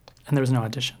offer. And there was no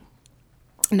audition?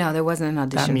 No, there wasn't an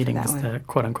audition. That meeting for that was one. The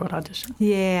quote-unquote audition.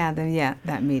 Yeah,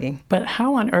 that meeting. But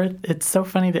how on earth, it's so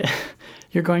funny that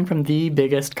you're going from the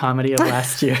biggest comedy of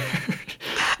last year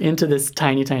into this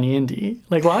tiny, tiny indie.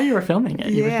 Like, while you were filming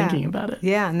it, you were thinking about it.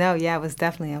 Yeah, it was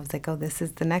definitely, I was like, oh, this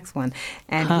is the next one.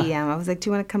 And I was like, do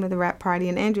you want to come to the rap party?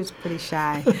 And Andrew's pretty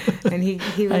shy. And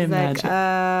he was like,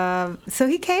 so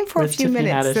he came for a few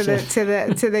minutes to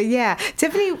the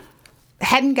Tiffany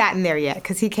hadn't gotten there yet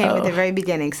because he came at the very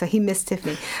beginning, so he missed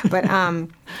Tiffany. But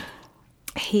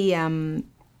he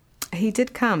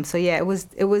did come. So yeah, it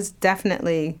was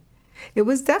definitely,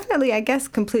 I guess,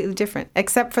 completely different.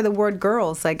 Except for the word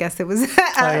girls, I guess it was a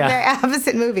very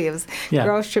opposite movie. It was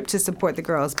Girls Trip to support the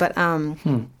girls, but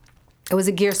it was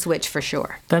a gear switch for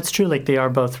sure. That's true. Like, they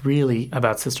are both really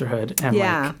about sisterhood, and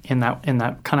like in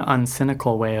that kind of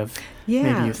uncynical way of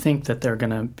maybe you think that they're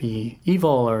gonna be evil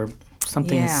or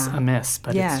something's amiss,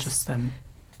 but it's just them.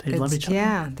 They love each other.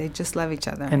 Yeah, they just love each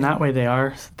other. In that way, they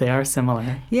are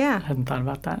similar. Yeah, I hadn't thought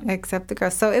about that. Except the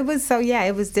girls. So it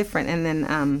was different. And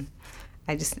then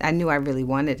I knew I really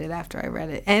wanted it after I read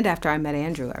it, and after I met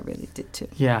Andrew, I really did too.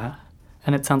 Yeah,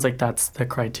 and it sounds like that's the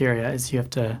criteria: is you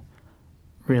have to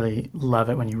really love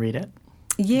it when you read it.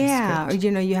 Yeah, or,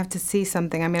 you have to see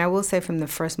something. I mean, I will say from the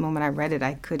first moment I read it,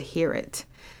 I could hear it.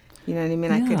 You know what I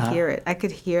mean? I could hear it. I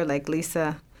could hear, like,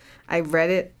 Lisa. I read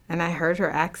it and I heard her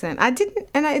accent.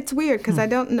 It's weird because I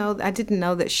didn't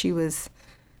know that she was.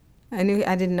 I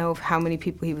didn't know how many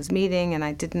people he was meeting, and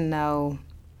I didn't know.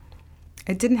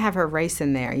 It didn't have her race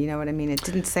in there. You know what I mean? It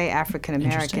didn't say African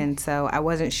American, so I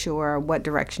wasn't sure what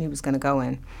direction he was going to go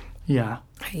in. Yeah.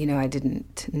 I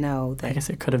didn't know that. I guess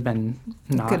it could have been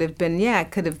not. Could have been,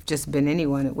 it could have just been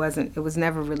anyone. It wasn't. It was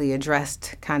never really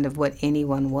addressed kind of what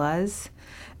anyone was.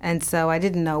 And so I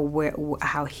didn't know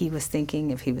how he was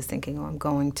thinking, if he was thinking, oh, I'm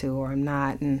going to or I'm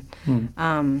not. And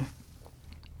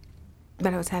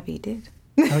but I was happy he did.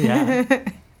 Oh, yeah.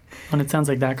 And it sounds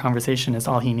like that conversation is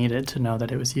all he needed to know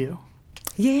that it was you.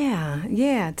 Yeah,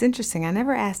 it's interesting. I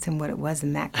never asked him what it was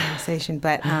in that conversation,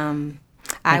 but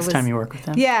next time you work with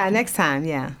him? Yeah, next time,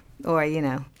 yeah. Or,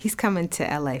 he's coming to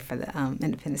L.A. for the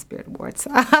Independent Spirit Awards,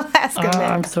 so I'll ask him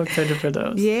that. I'm so excited for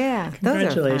those. Yeah,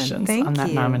 congratulations on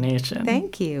that nomination.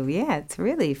 Thank you. Yeah, it's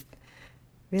really,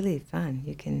 really fun.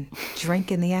 You can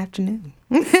drink in the afternoon.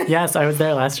 Yes, I was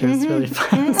there last year. It's really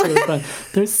fun. It's really fun.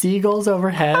 There's seagulls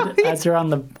overhead as you're on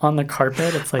the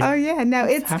carpet. It's like,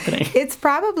 it's happening. It's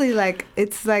probably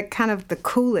it's kind of the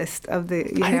coolest of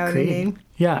the. You know what I mean?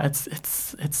 Yeah,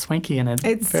 it's swanky in a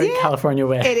very California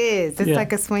way. It is. It's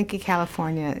like a swanky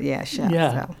California show.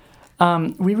 Yeah. So.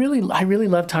 I really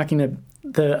love talking to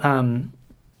the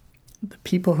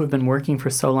people who've been working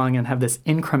for so long and have this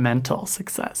incremental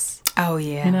success. Oh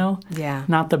yeah. Yeah.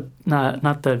 Not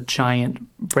the giant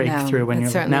breakthrough when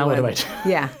you're now what do I do?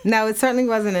 Yeah. No, it certainly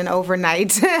wasn't an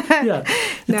overnight. Yeah.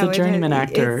 It's a journeyman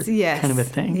actor kind of a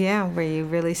thing. Yeah, where you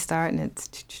really start and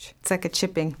it's like a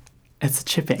chipping. It's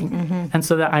chipping. Mm-hmm. And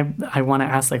so that I want to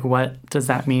ask, like, what does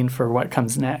that mean for what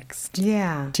comes next?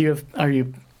 Yeah. Are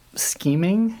you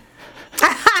scheming?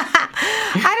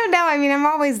 I don't know. I mean, I'm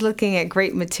always looking at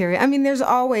great material. I mean, there's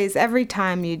always, every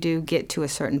time you do get to a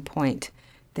certain point,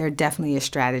 there's definitely a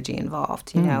strategy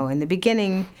involved. You know, in the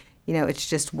beginning, you know, it's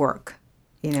just work.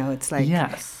 You know, it's like,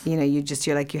 yes. you know,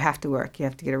 you're like, you have to work. You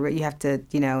have to you have to,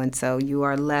 you know, and so you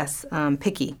are less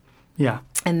picky. Yeah.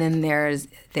 And then there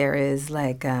is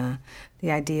like the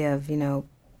idea of, you know,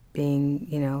 being,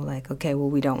 you know, like, okay, well,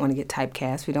 we don't want to get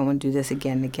typecast. We don't want to do this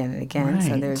again and again and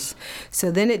again. Right.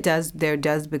 So then there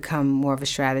does become more of a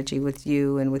strategy with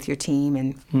you and with your team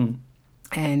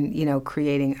and, you know,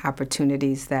 creating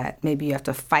opportunities that maybe you have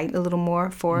to fight a little more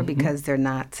for because they're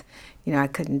not, you know, I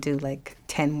couldn't do like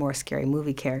 10 more Scary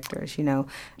Movie characters, you know.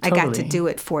 Totally. I got to do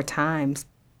it 4 times,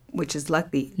 which is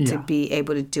lucky to be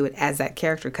able to do it as that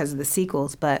character because of the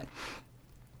sequels, but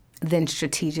then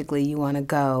strategically you want to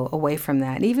go away from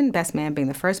that. And even Best Man being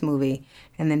the first movie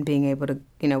and then being able to,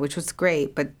 you know, which was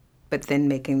great, but then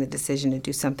making the decision to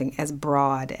do something as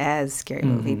broad as Scary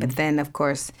Movie. But then, of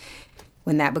course,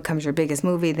 when that becomes your biggest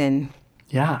movie, then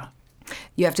you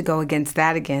have to go against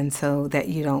that again so that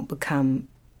you don't become,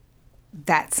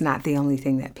 that's not the only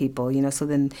thing that people, you know, so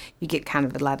then you get kind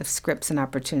of a lot of scripts and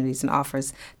opportunities and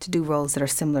offers to do roles that are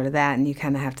similar to that, and you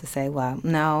kind of have to say, well,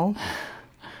 no,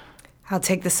 I'll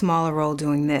take the smaller role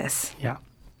doing this. Yeah.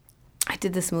 I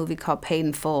did this movie called Paid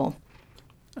in Full,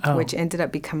 which ended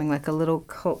up becoming like a little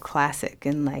cult classic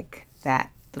in like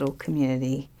that little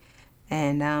community.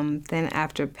 And then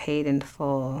after Paid in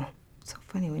Full, so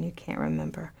funny when you can't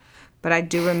remember, but I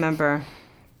do remember.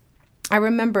 I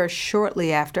remember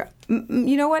shortly after.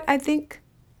 You know what? I think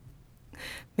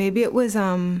maybe it was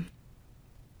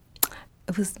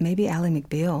maybe Ally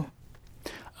McBeal.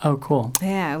 Oh, cool.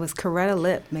 Yeah, it was Coretta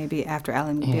Lip maybe after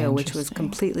Ally McBeal, which was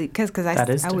completely because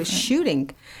I was shooting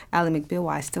Ally McBeal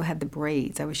while I still had the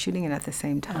braids. I was shooting it at the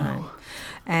same time,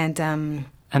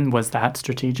 and was that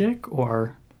strategic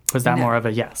or was that more of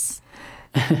a yes?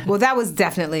 Well, that was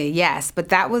definitely a yes, but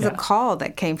that was a call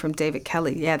that came from David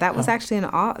Kelly. Yeah, that was actually an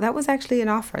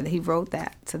offer that he wrote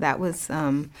that. So that was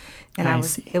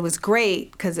it was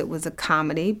great because it was a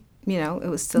comedy. You know, it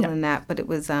was still in that, but it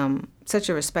was such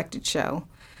a respected show.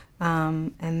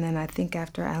 And then I think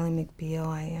after Ally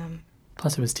McBeal,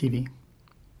 Plus, it was TV.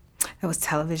 It was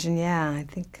television. Yeah, I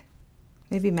think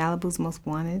maybe Malibu's Most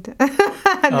Wanted.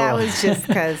 That was just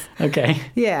because. Okay.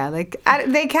 Yeah, like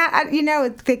they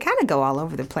kind of go all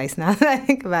over the place now that I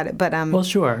think about it. But well,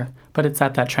 sure, but it's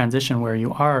at that transition where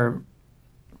you are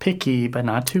picky, but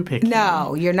not too picky.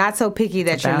 No, you're not so picky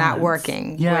that you're not balance.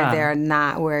 working.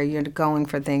 Yeah. Where you're going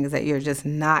for things that you're just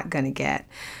not going to get.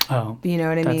 Oh, you know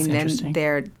what I mean? interesting.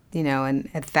 Then you know, and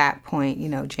at that point, you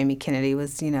know, Jamie Kennedy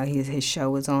was, you know, his show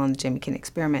was on the Jamie Kennedy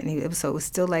Experiment, and so it was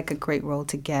still like a great role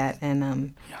to get,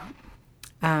 and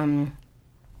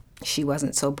she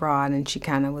wasn't so broad, and she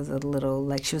kind of was a little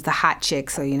like she was the hot chick,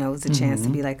 so you know it was a chance to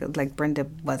be like Brenda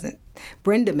wasn't.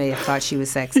 Brenda may have thought she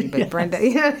was sexy, but Brenda,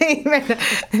 you know what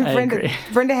I mean?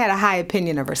 Brenda had a high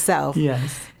opinion of herself,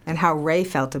 and how Ray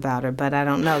felt about her, but I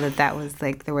don't know that was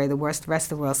like the way the rest of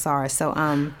the world saw her. So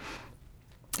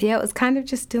yeah, it was kind of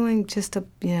just doing just a,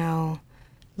 you know,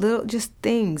 little just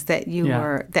things that you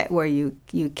were where you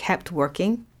kept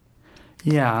working.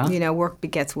 Yeah, you know, work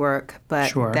begets work,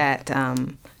 but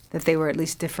that they were at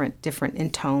least different in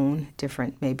tone,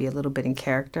 different maybe a little bit in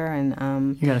character,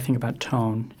 and you got to think about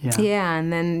tone. Yeah,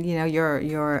 and then you know your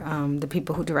the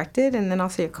people who directed, and then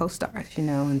also your co-stars, you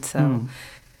know, and so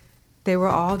they were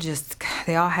all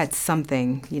they all had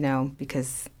something, you know,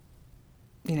 because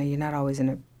you know you're not always in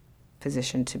a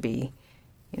position to be,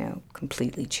 you know,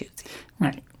 completely choosy.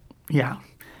 Right. Yeah,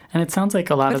 and it sounds like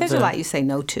a lot but there's a lot you say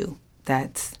no to.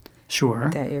 That's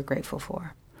that you're grateful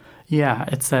for. Yeah,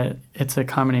 it's a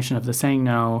combination of the saying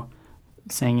no,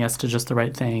 saying yes to just the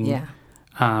right thing. Yeah.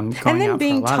 And then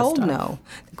being told no.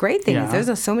 The great thing is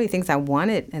there's so many things I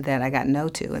wanted that I got no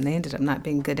to, and they ended up not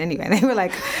being good anyway. They were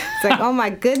like, it's like, oh my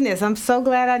goodness, I'm so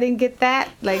glad I didn't get that.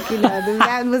 Like, you know,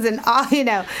 that was you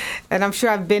know, and I'm sure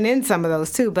I've been in some of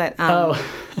those too, but. So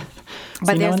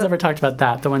no one's ever talked about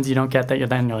that, the ones you don't get that you're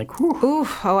like, whew. Ooh,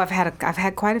 I've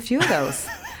had quite a few of those.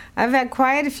 I've had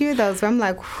quite a few of those where I'm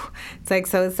like, whew.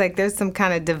 It's like there's some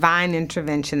kind of divine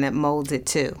intervention that molds it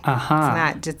too. It's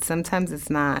not just, sometimes it's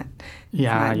not.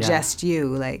 Just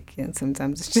you. Like, you know,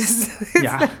 sometimes it's just.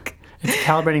 It's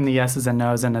calibrating the yeses and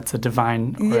nos, and it's a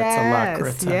divine, or it's a luck, or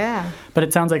it's But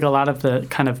it sounds like a lot of the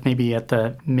kind of maybe at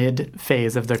the mid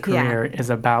phase of the career is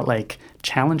about like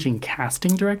challenging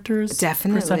casting directors'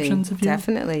 perceptions of you.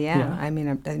 Definitely, yeah. I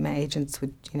mean, my agents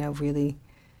would, you know, really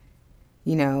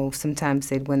you know, sometimes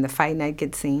they'd win the fight and I'd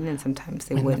get seen, and sometimes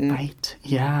they wouldn't. The fight,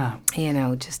 yeah. You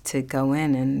know, just to go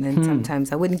in, and then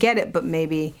sometimes I wouldn't get it, but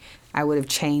maybe I would have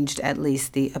changed at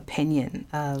least the opinion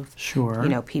of, Sure. you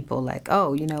know, people like,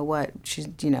 oh, you know what, she's,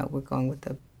 you know, we're going with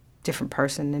a different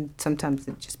person, and sometimes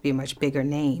it'd just be a much bigger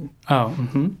name. Oh,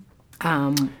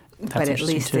 But at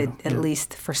least too. at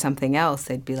least for something else,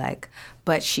 they'd be like,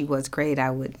 but she was great. I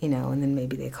would, you know, and then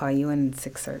maybe they call you in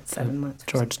 6 or 7 months.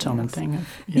 George Tillman else. thing.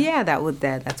 Yeah,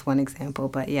 that's one example.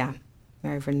 But yeah,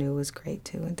 Mary Vernew was great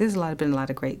too. And there's been a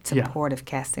lot of great supportive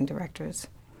casting directors.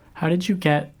 How did you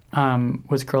get?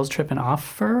 Was Girls Trip an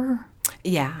offer?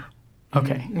 Yeah.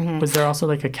 Okay. Mm-hmm. Was there also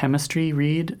like a chemistry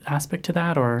read aspect to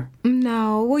that, or?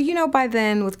 No. Well, you know, by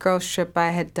then with Girls Trip,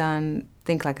 I had done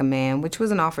Think Like a Man, which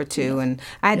was an offer too, and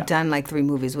I had done like 3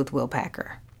 movies with Will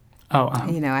Packer. Oh.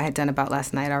 You know, I had done About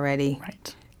Last Night already.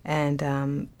 Right.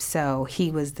 And so he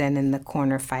was then in the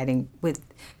corner fighting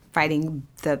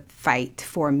the fight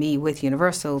for me with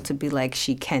Universal to be like,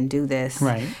 she can do this.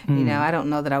 Right. You know, I don't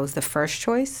know that I was the first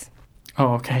choice.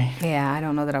 Oh, okay. Yeah, I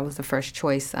don't know that I was the first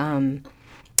choice.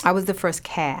 I was the first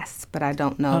cast, but I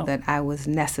don't know that I was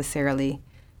necessarily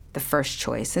the first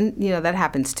choice. And, you know, that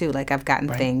happens too. Like, I've gotten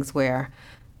things where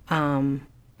I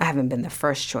haven't been the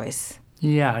first choice.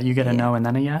 Yeah, you get a no and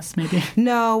then a yes, maybe?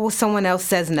 No, well, someone else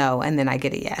says no, and then I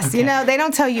get a yes. Okay. You know, they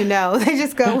don't tell you no. They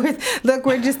just go with, look,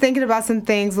 we're just thinking about some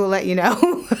things. We'll let you know.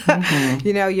 Mm-hmm.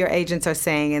 You know, your agents are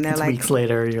saying, and they're like... weeks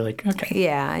later, you're like, okay.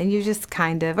 Yeah, and you just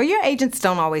kind of... Or your agents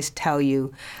don't always tell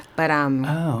you, but...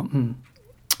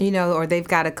 You know, or they've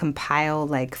got to compile,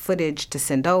 like, footage to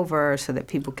send over so that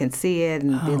people can see it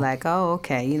and be like, oh,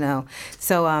 okay, you know.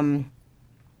 So, and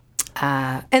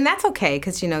that's okay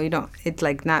because, you know, you don't, it's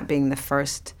like not being the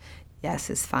first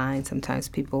yes is fine. Sometimes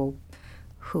people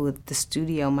who the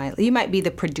studio you might be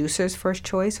the producer's first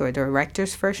choice or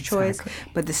director's first choice,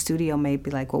 but the studio may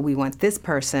be like, well, we want this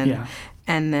person. Yeah.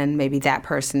 And then maybe that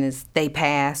person they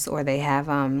pass or they have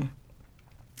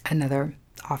another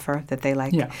offer that they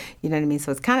like. Yeah. You know what I mean?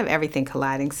 So it's kind of everything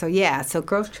colliding. So yeah, so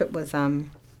Girls Trip was an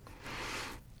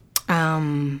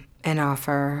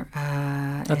offer.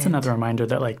 That's another reminder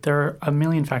that like there are a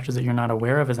million factors that you're not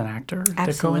aware of as an actor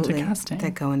that go into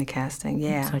casting.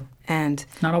 Yeah. It's like, and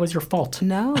it's not always your fault.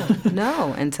 No.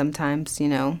 And sometimes, you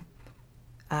know,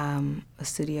 a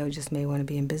studio just may want to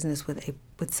be in business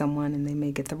with someone and they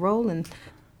may get the role and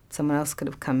someone else could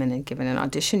have come in and given an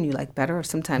audition you like better, or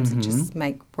sometimes it just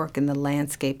might work in the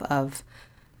landscape of,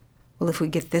 well, if we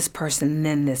get this person,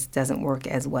 then this doesn't work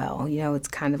as well. You know, it's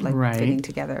kind of like fitting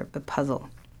together the puzzle.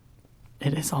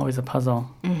 It is always a puzzle.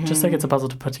 Just like it's a puzzle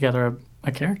to put together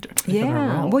a character.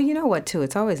 Yeah. Well, you know what, too?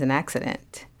 It's always an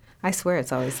accident. I swear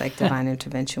it's always like divine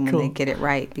intervention when they get it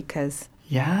right because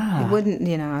it wouldn't,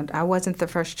 you know, I wasn't the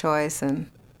first choice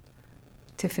and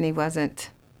Tiffany wasn't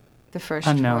the first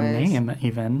unknown choice. Name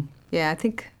even. Yeah, I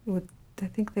think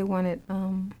they wanted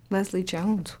Leslie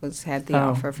Jones had the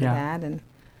offer for that, and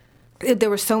there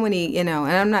were so many, you know.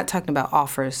 And I'm not talking about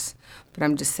offers, but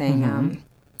I'm just saying,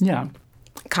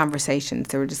 conversations.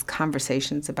 There were just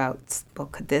conversations about, well,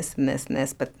 could this and this and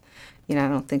this, but you know, I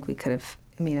don't think we could have.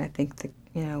 I mean, I think that,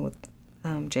 you know, with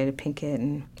Jada Pinkett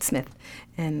and Smith,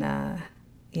 and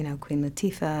you know, Queen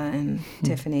Latifah and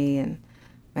Tiffany and.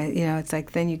 You know, it's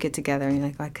like then you get together and you're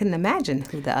like, well, I couldn't imagine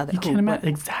who the other. You can't imagine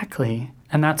exactly,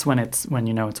 and that's when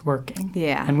you know it's working.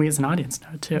 Yeah, and we as an audience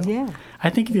know too. Yeah, I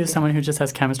think if you have someone who just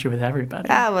has chemistry with everybody.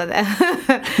 Oh well,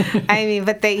 I mean,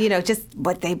 but they, you know, just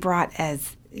what they brought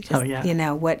as, just, you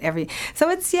know, So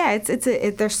it's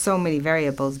there's so many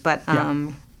variables, but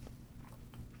at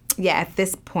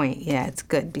this point, it's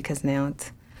good because now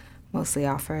it's mostly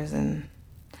offers and.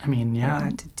 I mean, I don't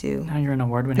have to do. Now you're an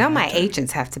award-winning Now my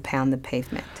agents have to pound the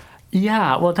pavement.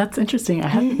 Yeah, well, that's interesting. I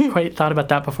hadn't quite thought about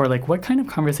that before. Like, what kind of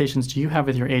conversations do you have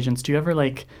with your agents? Do you ever,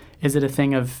 like, is it a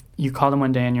thing of you call them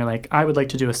one day and you're like, I would like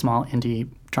to do a small indie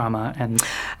drama,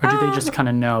 or do they just kind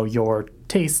of know your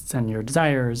tastes and your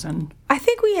desires? And I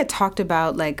think we had talked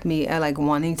about, like, me, like,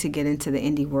 wanting to get into the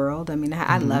indie world. I mean,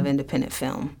 I love independent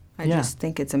film. I just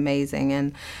think it's amazing.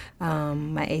 And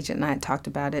my agent and I had talked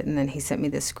about it, and then he sent me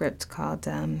this script called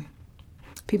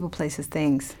People, Places,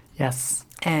 Things. Yes.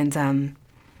 And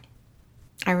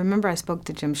I remember I spoke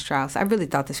to Jim Strauss. I really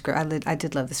thought the script, I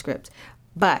did love the script.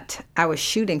 But I was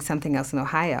shooting something else in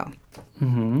Ohio.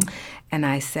 Mm-hmm. And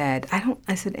I said,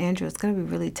 Andrew, it's going to be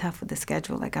really tough with the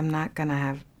schedule. Like, I'm not going to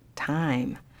have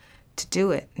time to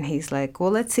do it. And he's like,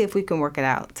 well, let's see if we can work it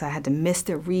out. So I had to miss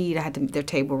their read. I had to their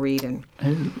table read, and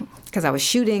because I was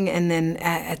shooting, and then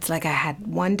it's like I had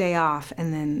one day off,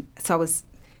 and then so I was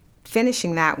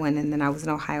finishing that one, and then I was in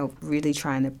Ohio really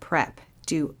trying to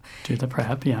do the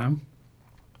prep, yeah.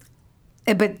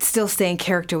 but still stay in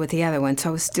character with the other one. So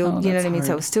I was still, you know what I mean?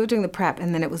 So I was still doing the prep,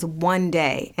 and then it was one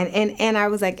day. And I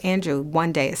was like, Andrew,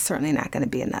 one day is certainly not going to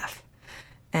be enough.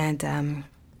 And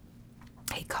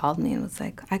he called me and was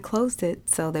like, I closed it,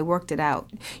 so they worked it out.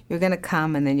 You're going to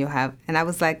come, and then you'll have, and I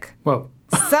was like, whoa.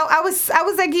 So I was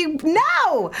like,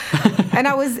 no. And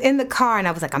I was in the car, and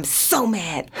I was like, I'm so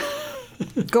mad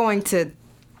going to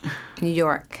New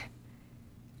York.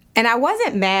 And I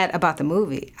wasn't mad about the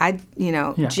movie.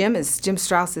 Jim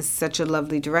Strauss is such a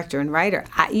lovely director and writer.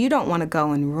 You don't want to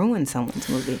go and ruin someone's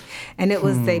movie. And it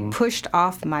was, they pushed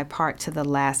off my part to the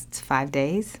last 5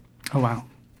 days. Oh, wow.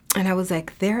 And I was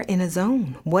like, they're in a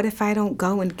zone. What if I don't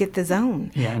go and get the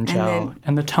zone? Yeah, and gel.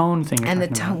 And the tone thing. And the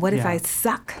tone. What if I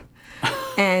suck?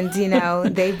 And,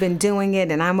 they've been doing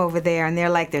it, and I'm over there, and they're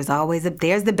like, there's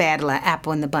the bad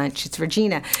apple in the bunch. It's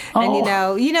Regina. Oh.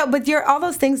 And, but all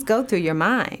those things go through your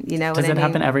mind, Does it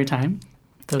happen every time?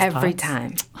 Every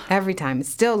time. Every time. It's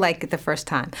still like the first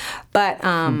time. But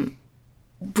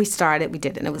we started, we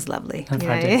did it, and it was lovely. The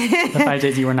 5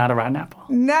 days you were not a rotten apple.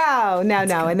 No.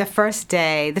 And the first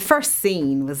day, the first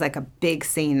scene was like a big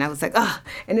scene. I was like, oh,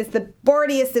 and it's the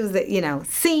boardiest. It was,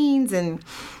 scenes, and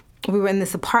we were in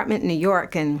this apartment in New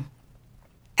York, and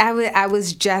I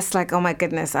was just like, oh my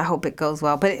goodness, I hope it goes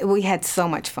well. But we had so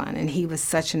much fun, and he was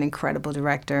such an incredible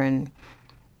director, and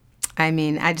I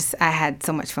mean, I had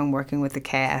so much fun working with the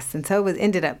cast, and so I was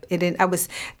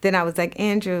like,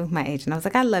 Andrew, my agent, I was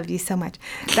like, I love you so much.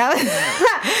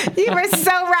 You were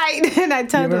so right, and I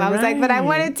told him, I was like, but I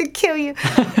wanted to kill you,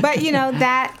 but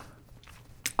that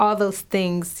all those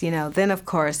things, then of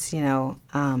course,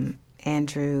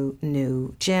 Andrew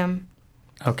knew Jim.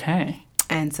 Okay.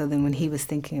 And so then when he was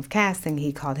thinking of casting,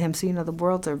 he called him. So, the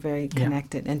worlds are very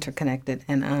connected, interconnected.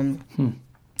 And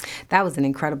that was an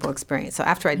incredible experience. So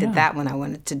after I did that one, I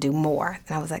wanted to do more.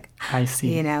 And I was like, I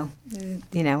see. And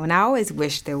I always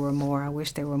wish there were more. I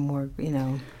wish there were more,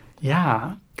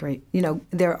 Yeah. Great.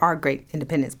 There are great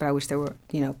independents, but I wish there were,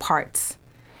 more parts.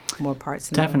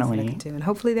 Definitely. That I could do. And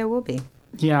hopefully there will be.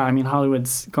 Yeah, I mean,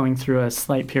 Hollywood's going through a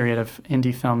slight period of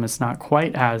indie film. It's not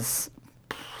quite as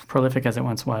prolific as it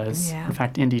once was. Yeah. In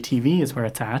fact, indie TV is where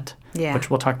it's at, which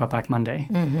we'll talk about Black Monday.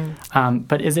 Mm-hmm.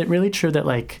 But is it really true that,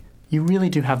 like, you really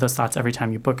do have those thoughts every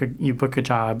time you book a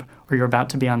job, or you're about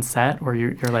to be on set, or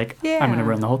you're like, I'm going to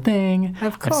ruin the whole thing.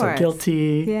 Of course. I'm so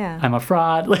guilty. Yeah. I'm a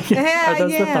fraud. Like, are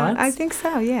those the thoughts? I think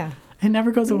so, yeah. It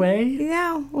never goes away?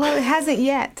 Yeah, well, it hasn't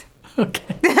yet. Okay.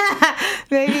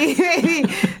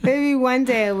 maybe one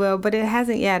day it will, but it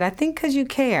hasn't yet. I think because you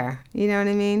care. You know what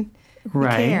I mean?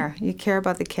 Right. You care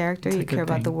about the character. You care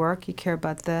about the work. You care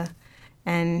about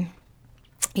and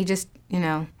you just,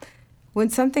 when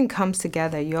something comes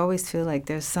together, you always feel like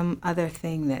there's some other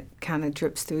thing that kind of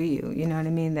drips through you. You know what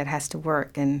I mean? That has to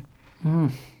work. And,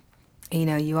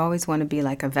 you always want to be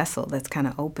like a vessel that's kind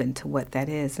of open to what that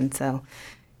is. And so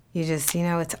you just,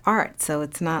 it's art. So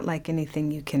it's not like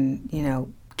anything you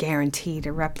can, guarantee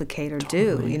to replicate or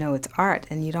do. It's art.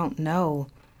 And you don't know.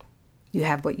 You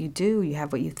have what you do. You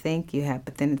have what you think you have.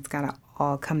 But then it's got to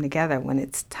all come together when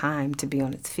it's time to be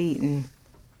on its feet. And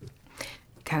you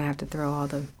kind of have to throw all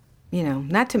the,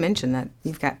 not to mention that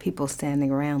you've got people standing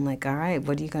around like, all right,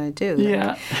 what are you going to do?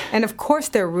 Yeah. And of course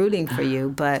they're rooting for you.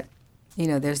 But,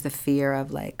 there's the fear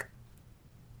of like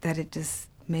that it just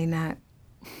may not.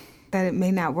 That it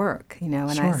may not work,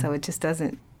 and Sure. So it just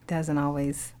doesn't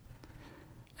always.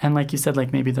 And like you said,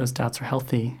 like maybe those doubts are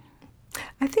healthy.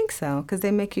 I think so, because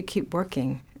they make you keep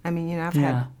working. I mean, I've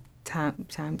had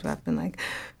times where I've been like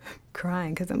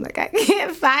crying because I'm like, I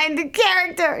can't find the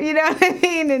character, you know what I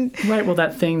mean? And right, well,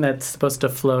 that thing that's supposed to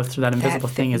flow through that invisible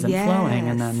thing isn't flowing,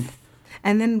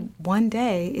 and then one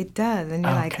day it does, and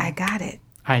you're like, I got it.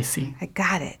 I see. I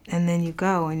got it. And then you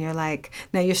go and you're like,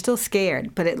 now you're still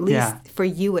scared, but at least for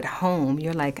you at home,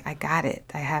 you're like, I got it.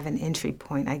 I have an entry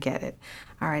point. I get it.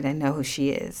 All right, I know who she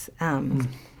is.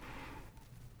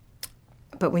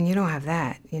 But when you don't have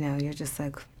that, you're just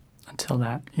like. Until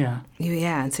that, yeah.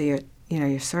 And so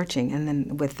you're searching. And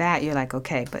then with that, you're like,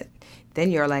 okay, but then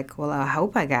you're like, well, I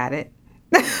hope I got it.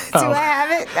 Do I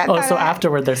have it? So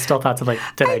afterward, there's still thoughts of like,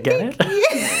 did I get it?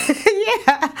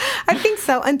 Yeah, I think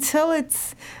so. Until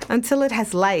it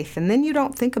has life, and then you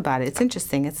don't think about it. It's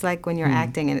interesting. It's like when you're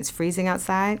acting and it's freezing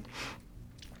outside,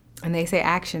 and they say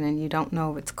action, and you don't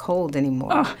know if it's cold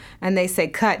anymore, and they say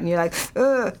cut, and you're like,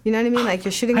 ugh, you know what I mean? Like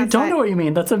you're shooting outside. I don't know what you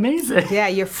mean. That's amazing. Yeah,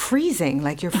 you're freezing.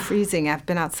 Like you're freezing. I've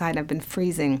been outside. I've been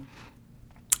freezing.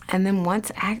 And then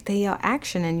once they yell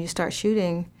action and you start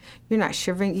shooting, you're not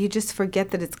shivering. You just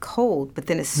forget that it's cold. But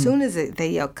then as soon as they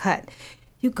yell cut,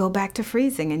 you go back to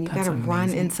freezing, and you got to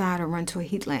run inside or run to a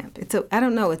heat lamp. I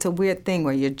don't know. It's a weird thing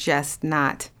where you're just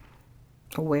not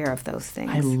aware of those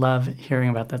things. I love hearing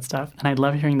about that stuff. And I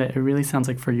love hearing that it really sounds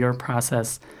like for your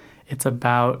process, it's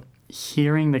about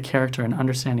hearing the character and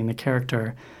understanding the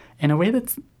character in a way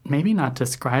that's maybe not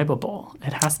describable.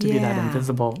 It has to be that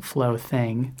invisible flow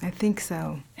thing. I think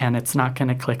so. And it's not going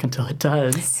to click until it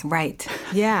does. Right.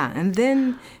 Yeah. And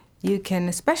then you can,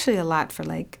 especially a lot for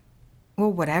like,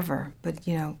 well, whatever, but,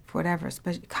 you know, whatever,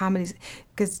 especially comedies,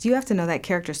 because you have to know that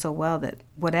character so well that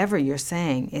whatever you're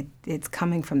saying, it's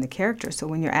coming from the character. So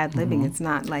when you're ad-libbing, it's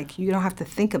not like, you don't have to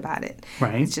think about it.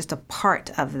 Right. It's just a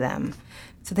part of them.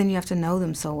 So then you have to know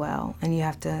them so well, and you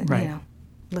have to, you know,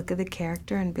 look at the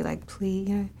character and be like, please,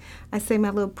 you know, I say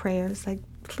my little prayers, like,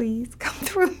 please come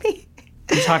through me.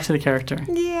 You talk to the character.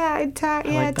 Yeah, I talk,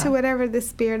 like to whatever the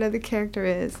spirit of the character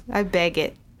is. I beg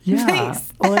it. Yeah.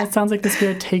 Please. Well, it sounds like the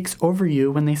spirit takes over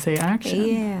you when they say action.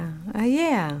 Yeah.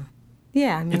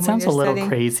 I mean, it sounds a little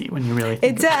crazy when you really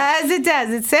think about it.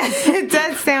 It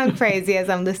does sound crazy as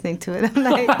I'm listening to it. I'm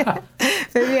like,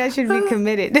 maybe I should be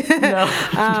committed.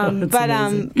 No,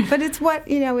 but it's what,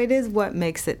 you know, it is what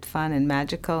makes it fun and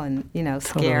magical and, you know,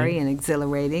 scary and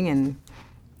exhilarating and,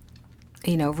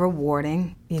 you know,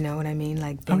 rewarding. You know what I mean?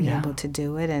 Like being able to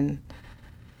do it. And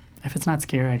if it's not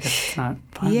scary, I guess it's not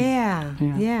fun.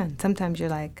 Yeah. Sometimes you're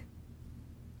like,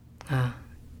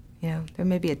 you know, there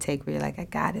may be a take where you're like, I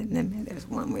got it. And then there's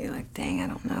one where you're like, dang, I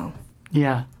don't know.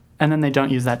 Yeah. And then they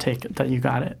don't use that take that you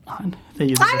got it on. They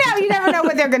use I know. You never know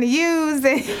what they're going to use.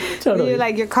 Totally. You're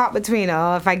like, you're caught between,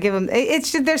 if I give them,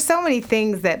 it's just, there's so many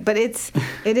things that, but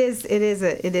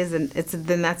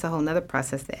then that's a whole nother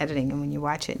process, the editing. And when you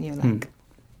watch it and you're like,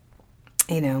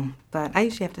 you know, but I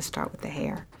usually have to start with the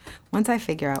hair. Once I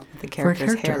figure out what the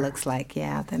character's hair looks like,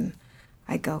 then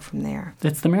I go from there.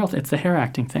 It's the hair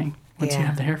acting thing. Once you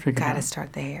have the hair figured out. Gotta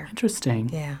start the hair. Interesting.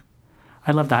 Yeah.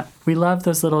 I love that. We love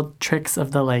those little tricks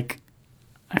of the, like,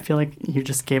 I feel like you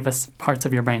just gave us parts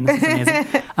of your brain. This is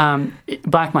amazing.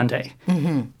 Black Monday.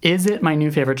 Mm-hmm. Is it my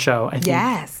new favorite show?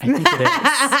 Yes. I think it is.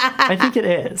 I think it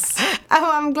is.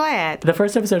 Oh, I'm glad. The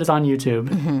first episode is on YouTube.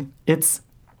 Mm-hmm. It's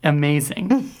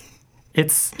amazing.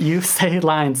 You say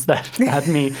lines that had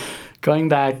me going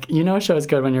back. You know a show is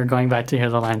good when you're going back to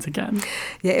hear the lines again.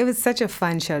 Yeah, it was such a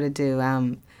fun show to do.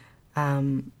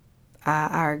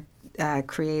 Our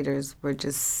creators were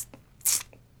just,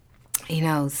 you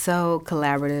know, so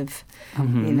collaborative,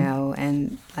 you know,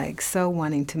 and like so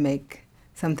wanting to make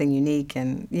something unique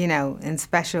and, you know, and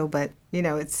special, but, you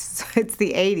know, it's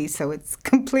the 80s, so it's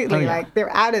completely like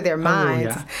they're out of their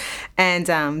minds. And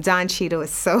Don Cheadle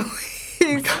is so,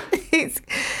 he's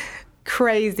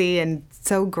crazy and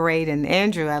so great, and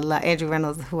Andrew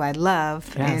Reynolds, who I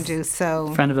love. Yes. Andrew,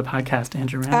 so friend of the podcast,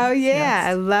 Andrew Reynolds. Oh yeah, yes.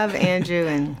 I love Andrew,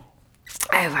 and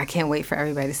I can't wait for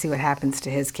everybody to see what happens to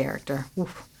his character.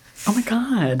 Oof. Oh my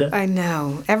God! I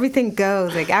know, everything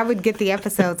goes. Like I would get the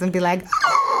episodes and be like,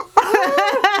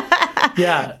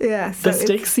 yeah. So the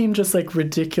stakes seem just like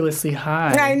ridiculously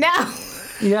high. I know.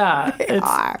 Yeah,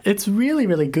 it's really,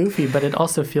 really goofy, but it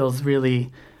also feels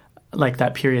really like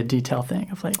that period detail thing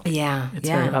of like, it's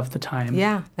very of the time.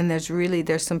 Yeah, and there's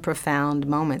some profound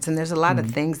moments, and there's a lot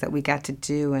of things that we got to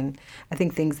do, and I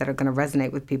think things that are going to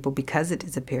resonate with people because it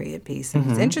is a period piece. And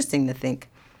it's interesting to think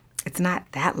it's not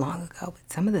that long ago,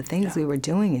 but some of the things we were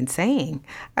doing and saying,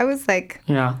 I was like,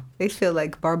 they feel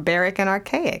like barbaric and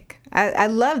archaic. I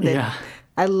loved it. Yeah.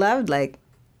 I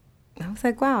was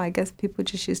like, wow, I guess people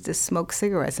just used to smoke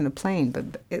cigarettes in a plane,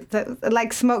 but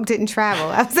like smoke didn't travel.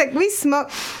 I was like, we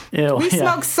smoked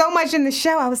so much in the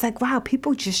show. I was like, wow,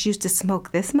 people just used to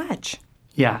smoke this much.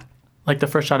 Yeah. Like the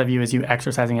first shot of you is you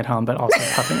exercising at home, but also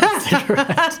puffing a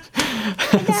cigarette.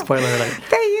 Spoiler alert.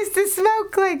 They used to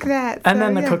smoke like that. And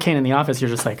then the cocaine in the office,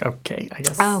 you're just like, okay, I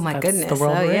guess. Oh my goodness! The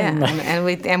world we're in.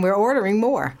 And we're ordering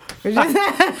more.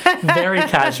 Very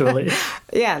casually.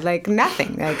 Yeah, like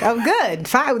nothing. Like, oh, good,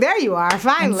 fine. There you are,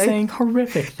 finally. And saying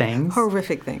horrific things.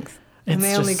 Horrific things. It's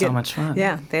just so much fun.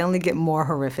 Yeah, they only get more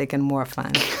horrific and more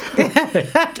fun.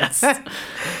 Yes,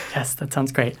 that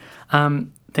sounds great.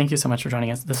 Thank you so much for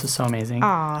joining us. This was so amazing.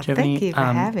 Oh, thank you for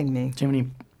having me. Do you have any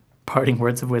parting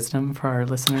words of wisdom for our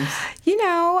listeners?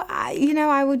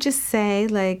 I would just say,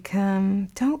 like,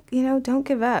 don't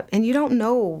give up. And you don't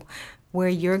know where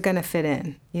you're going to fit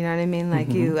in. You know what I mean? Like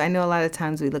I know a lot of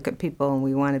times we look at people and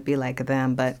we want to be like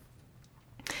them, but,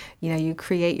 you know, you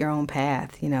create your own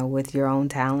path, you know, with your own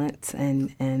talents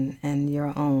and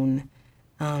your own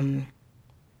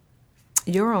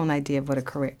idea of what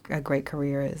a great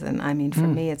career is. And I mean, for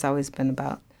me, it's always been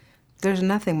about, there's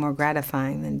nothing more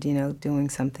gratifying than, you know, doing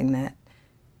something that,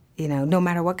 you know, no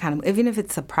matter what kind of, even if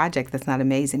it's a project that's not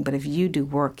amazing, but if you do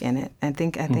work in it, I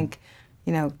think,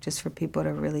 you know, just for people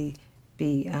to really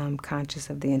be conscious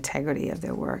of the integrity of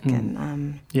their work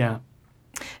and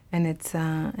it's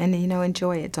and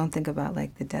enjoy it. Don't think about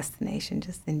like the destination.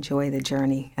 Just enjoy the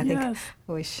journey. I think I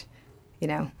wish,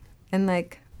 and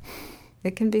like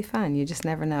it can be fun. You just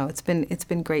never know. It's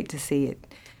been great to see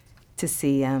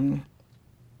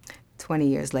 20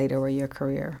 years later where your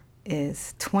career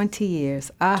is. 20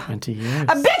 years. 20 years.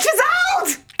 A bitch is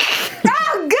old.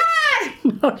 Oh God.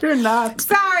 No, you're not.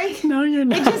 Sorry. No, you're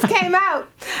not. It just came out.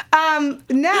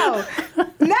 No.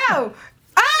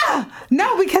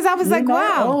 No, because I was you're like, not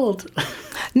wow. Old.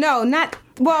 No, not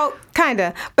well,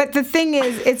 kinda. But the thing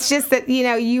is, it's just that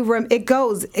it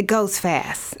goes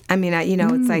fast. I mean,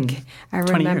 it's like I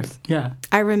remember. 20 years. Yeah.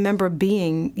 I remember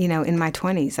being, in my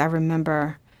 20s. I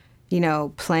remember,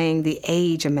 playing the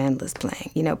age Amanda's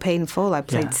playing. Paid in Full. I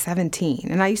played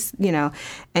 17, and I used,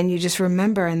 and you just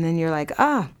remember, and then you're like,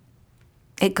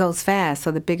 it goes fast.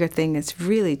 So the bigger thing is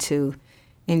really to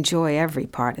enjoy every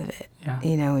part of it. Yeah.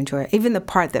 Enjoy even the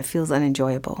part that feels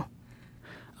unenjoyable.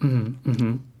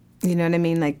 Mm-hmm. You know what I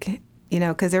mean? Like,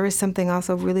 because there is something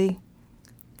also really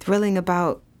thrilling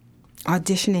about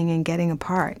auditioning and getting a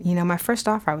part. My first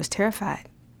offer, I was terrified.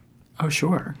 Oh,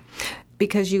 sure.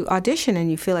 Because you audition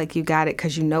and you feel like you got it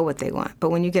because you know what they want.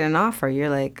 But when you get an offer, you're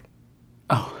like,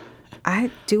 oh, I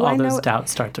know. All those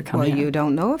doubts start to come in. Well, you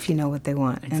don't know if you know what they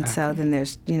want. Exactly. And so then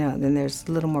there's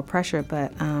a little more pressure.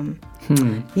 But,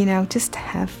 just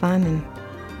have fun and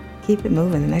keep it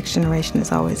moving. The next generation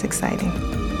is always exciting.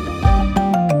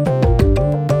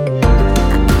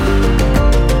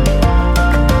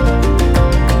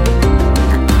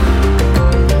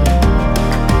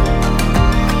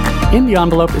 In the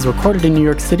Envelope is recorded in New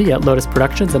York City at Lotus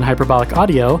Productions and Hyperbolic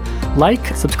Audio. Like,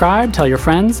 subscribe, tell your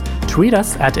friends, tweet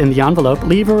us at In the Envelope,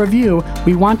 leave a review.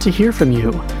 We want to hear from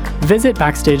you. Visit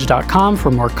Backstage.com for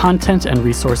more content and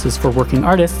resources for working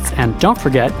artists. And don't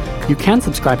forget, you can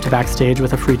subscribe to Backstage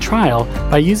with a free trial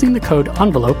by using the code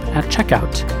ENVELOPE at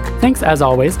checkout. Thanks, as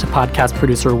always, to podcast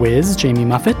producer Wiz, Jamie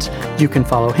Muffett. You can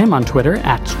follow him on Twitter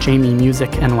at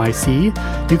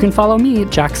JamieMusicNYC. You can follow me,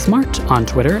 Jack Smart, on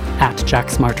Twitter at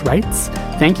JackSmartWrites.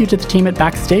 Thank you to the team at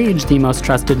Backstage, the most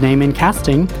trusted name in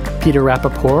casting: Peter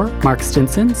Rappaport, Mark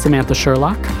Stinson, Samantha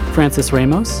Sherlock, Francis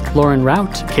Ramos, Lauren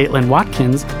Rout, Caitlin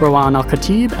Watkins, Rowan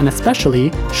Al-Khatib, and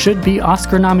especially should-be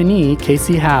Oscar nominee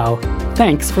Casey Howe.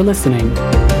 Thanks for listening.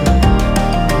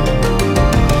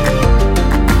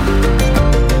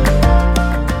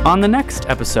 On the next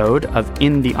episode of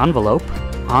In the Envelope,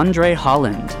 Andre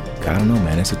Holland. I don't know,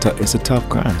 man. It's a tough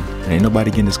grind. Ain't nobody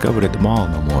getting discovered at the mall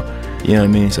no more. You know what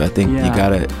I mean? So I think you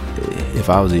gotta.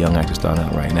 If I was a young actor starting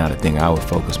out right now, the thing I would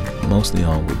focus mostly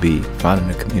on would be finding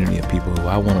a community of people who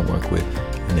I want to work with,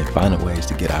 and then finding ways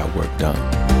to get our work done.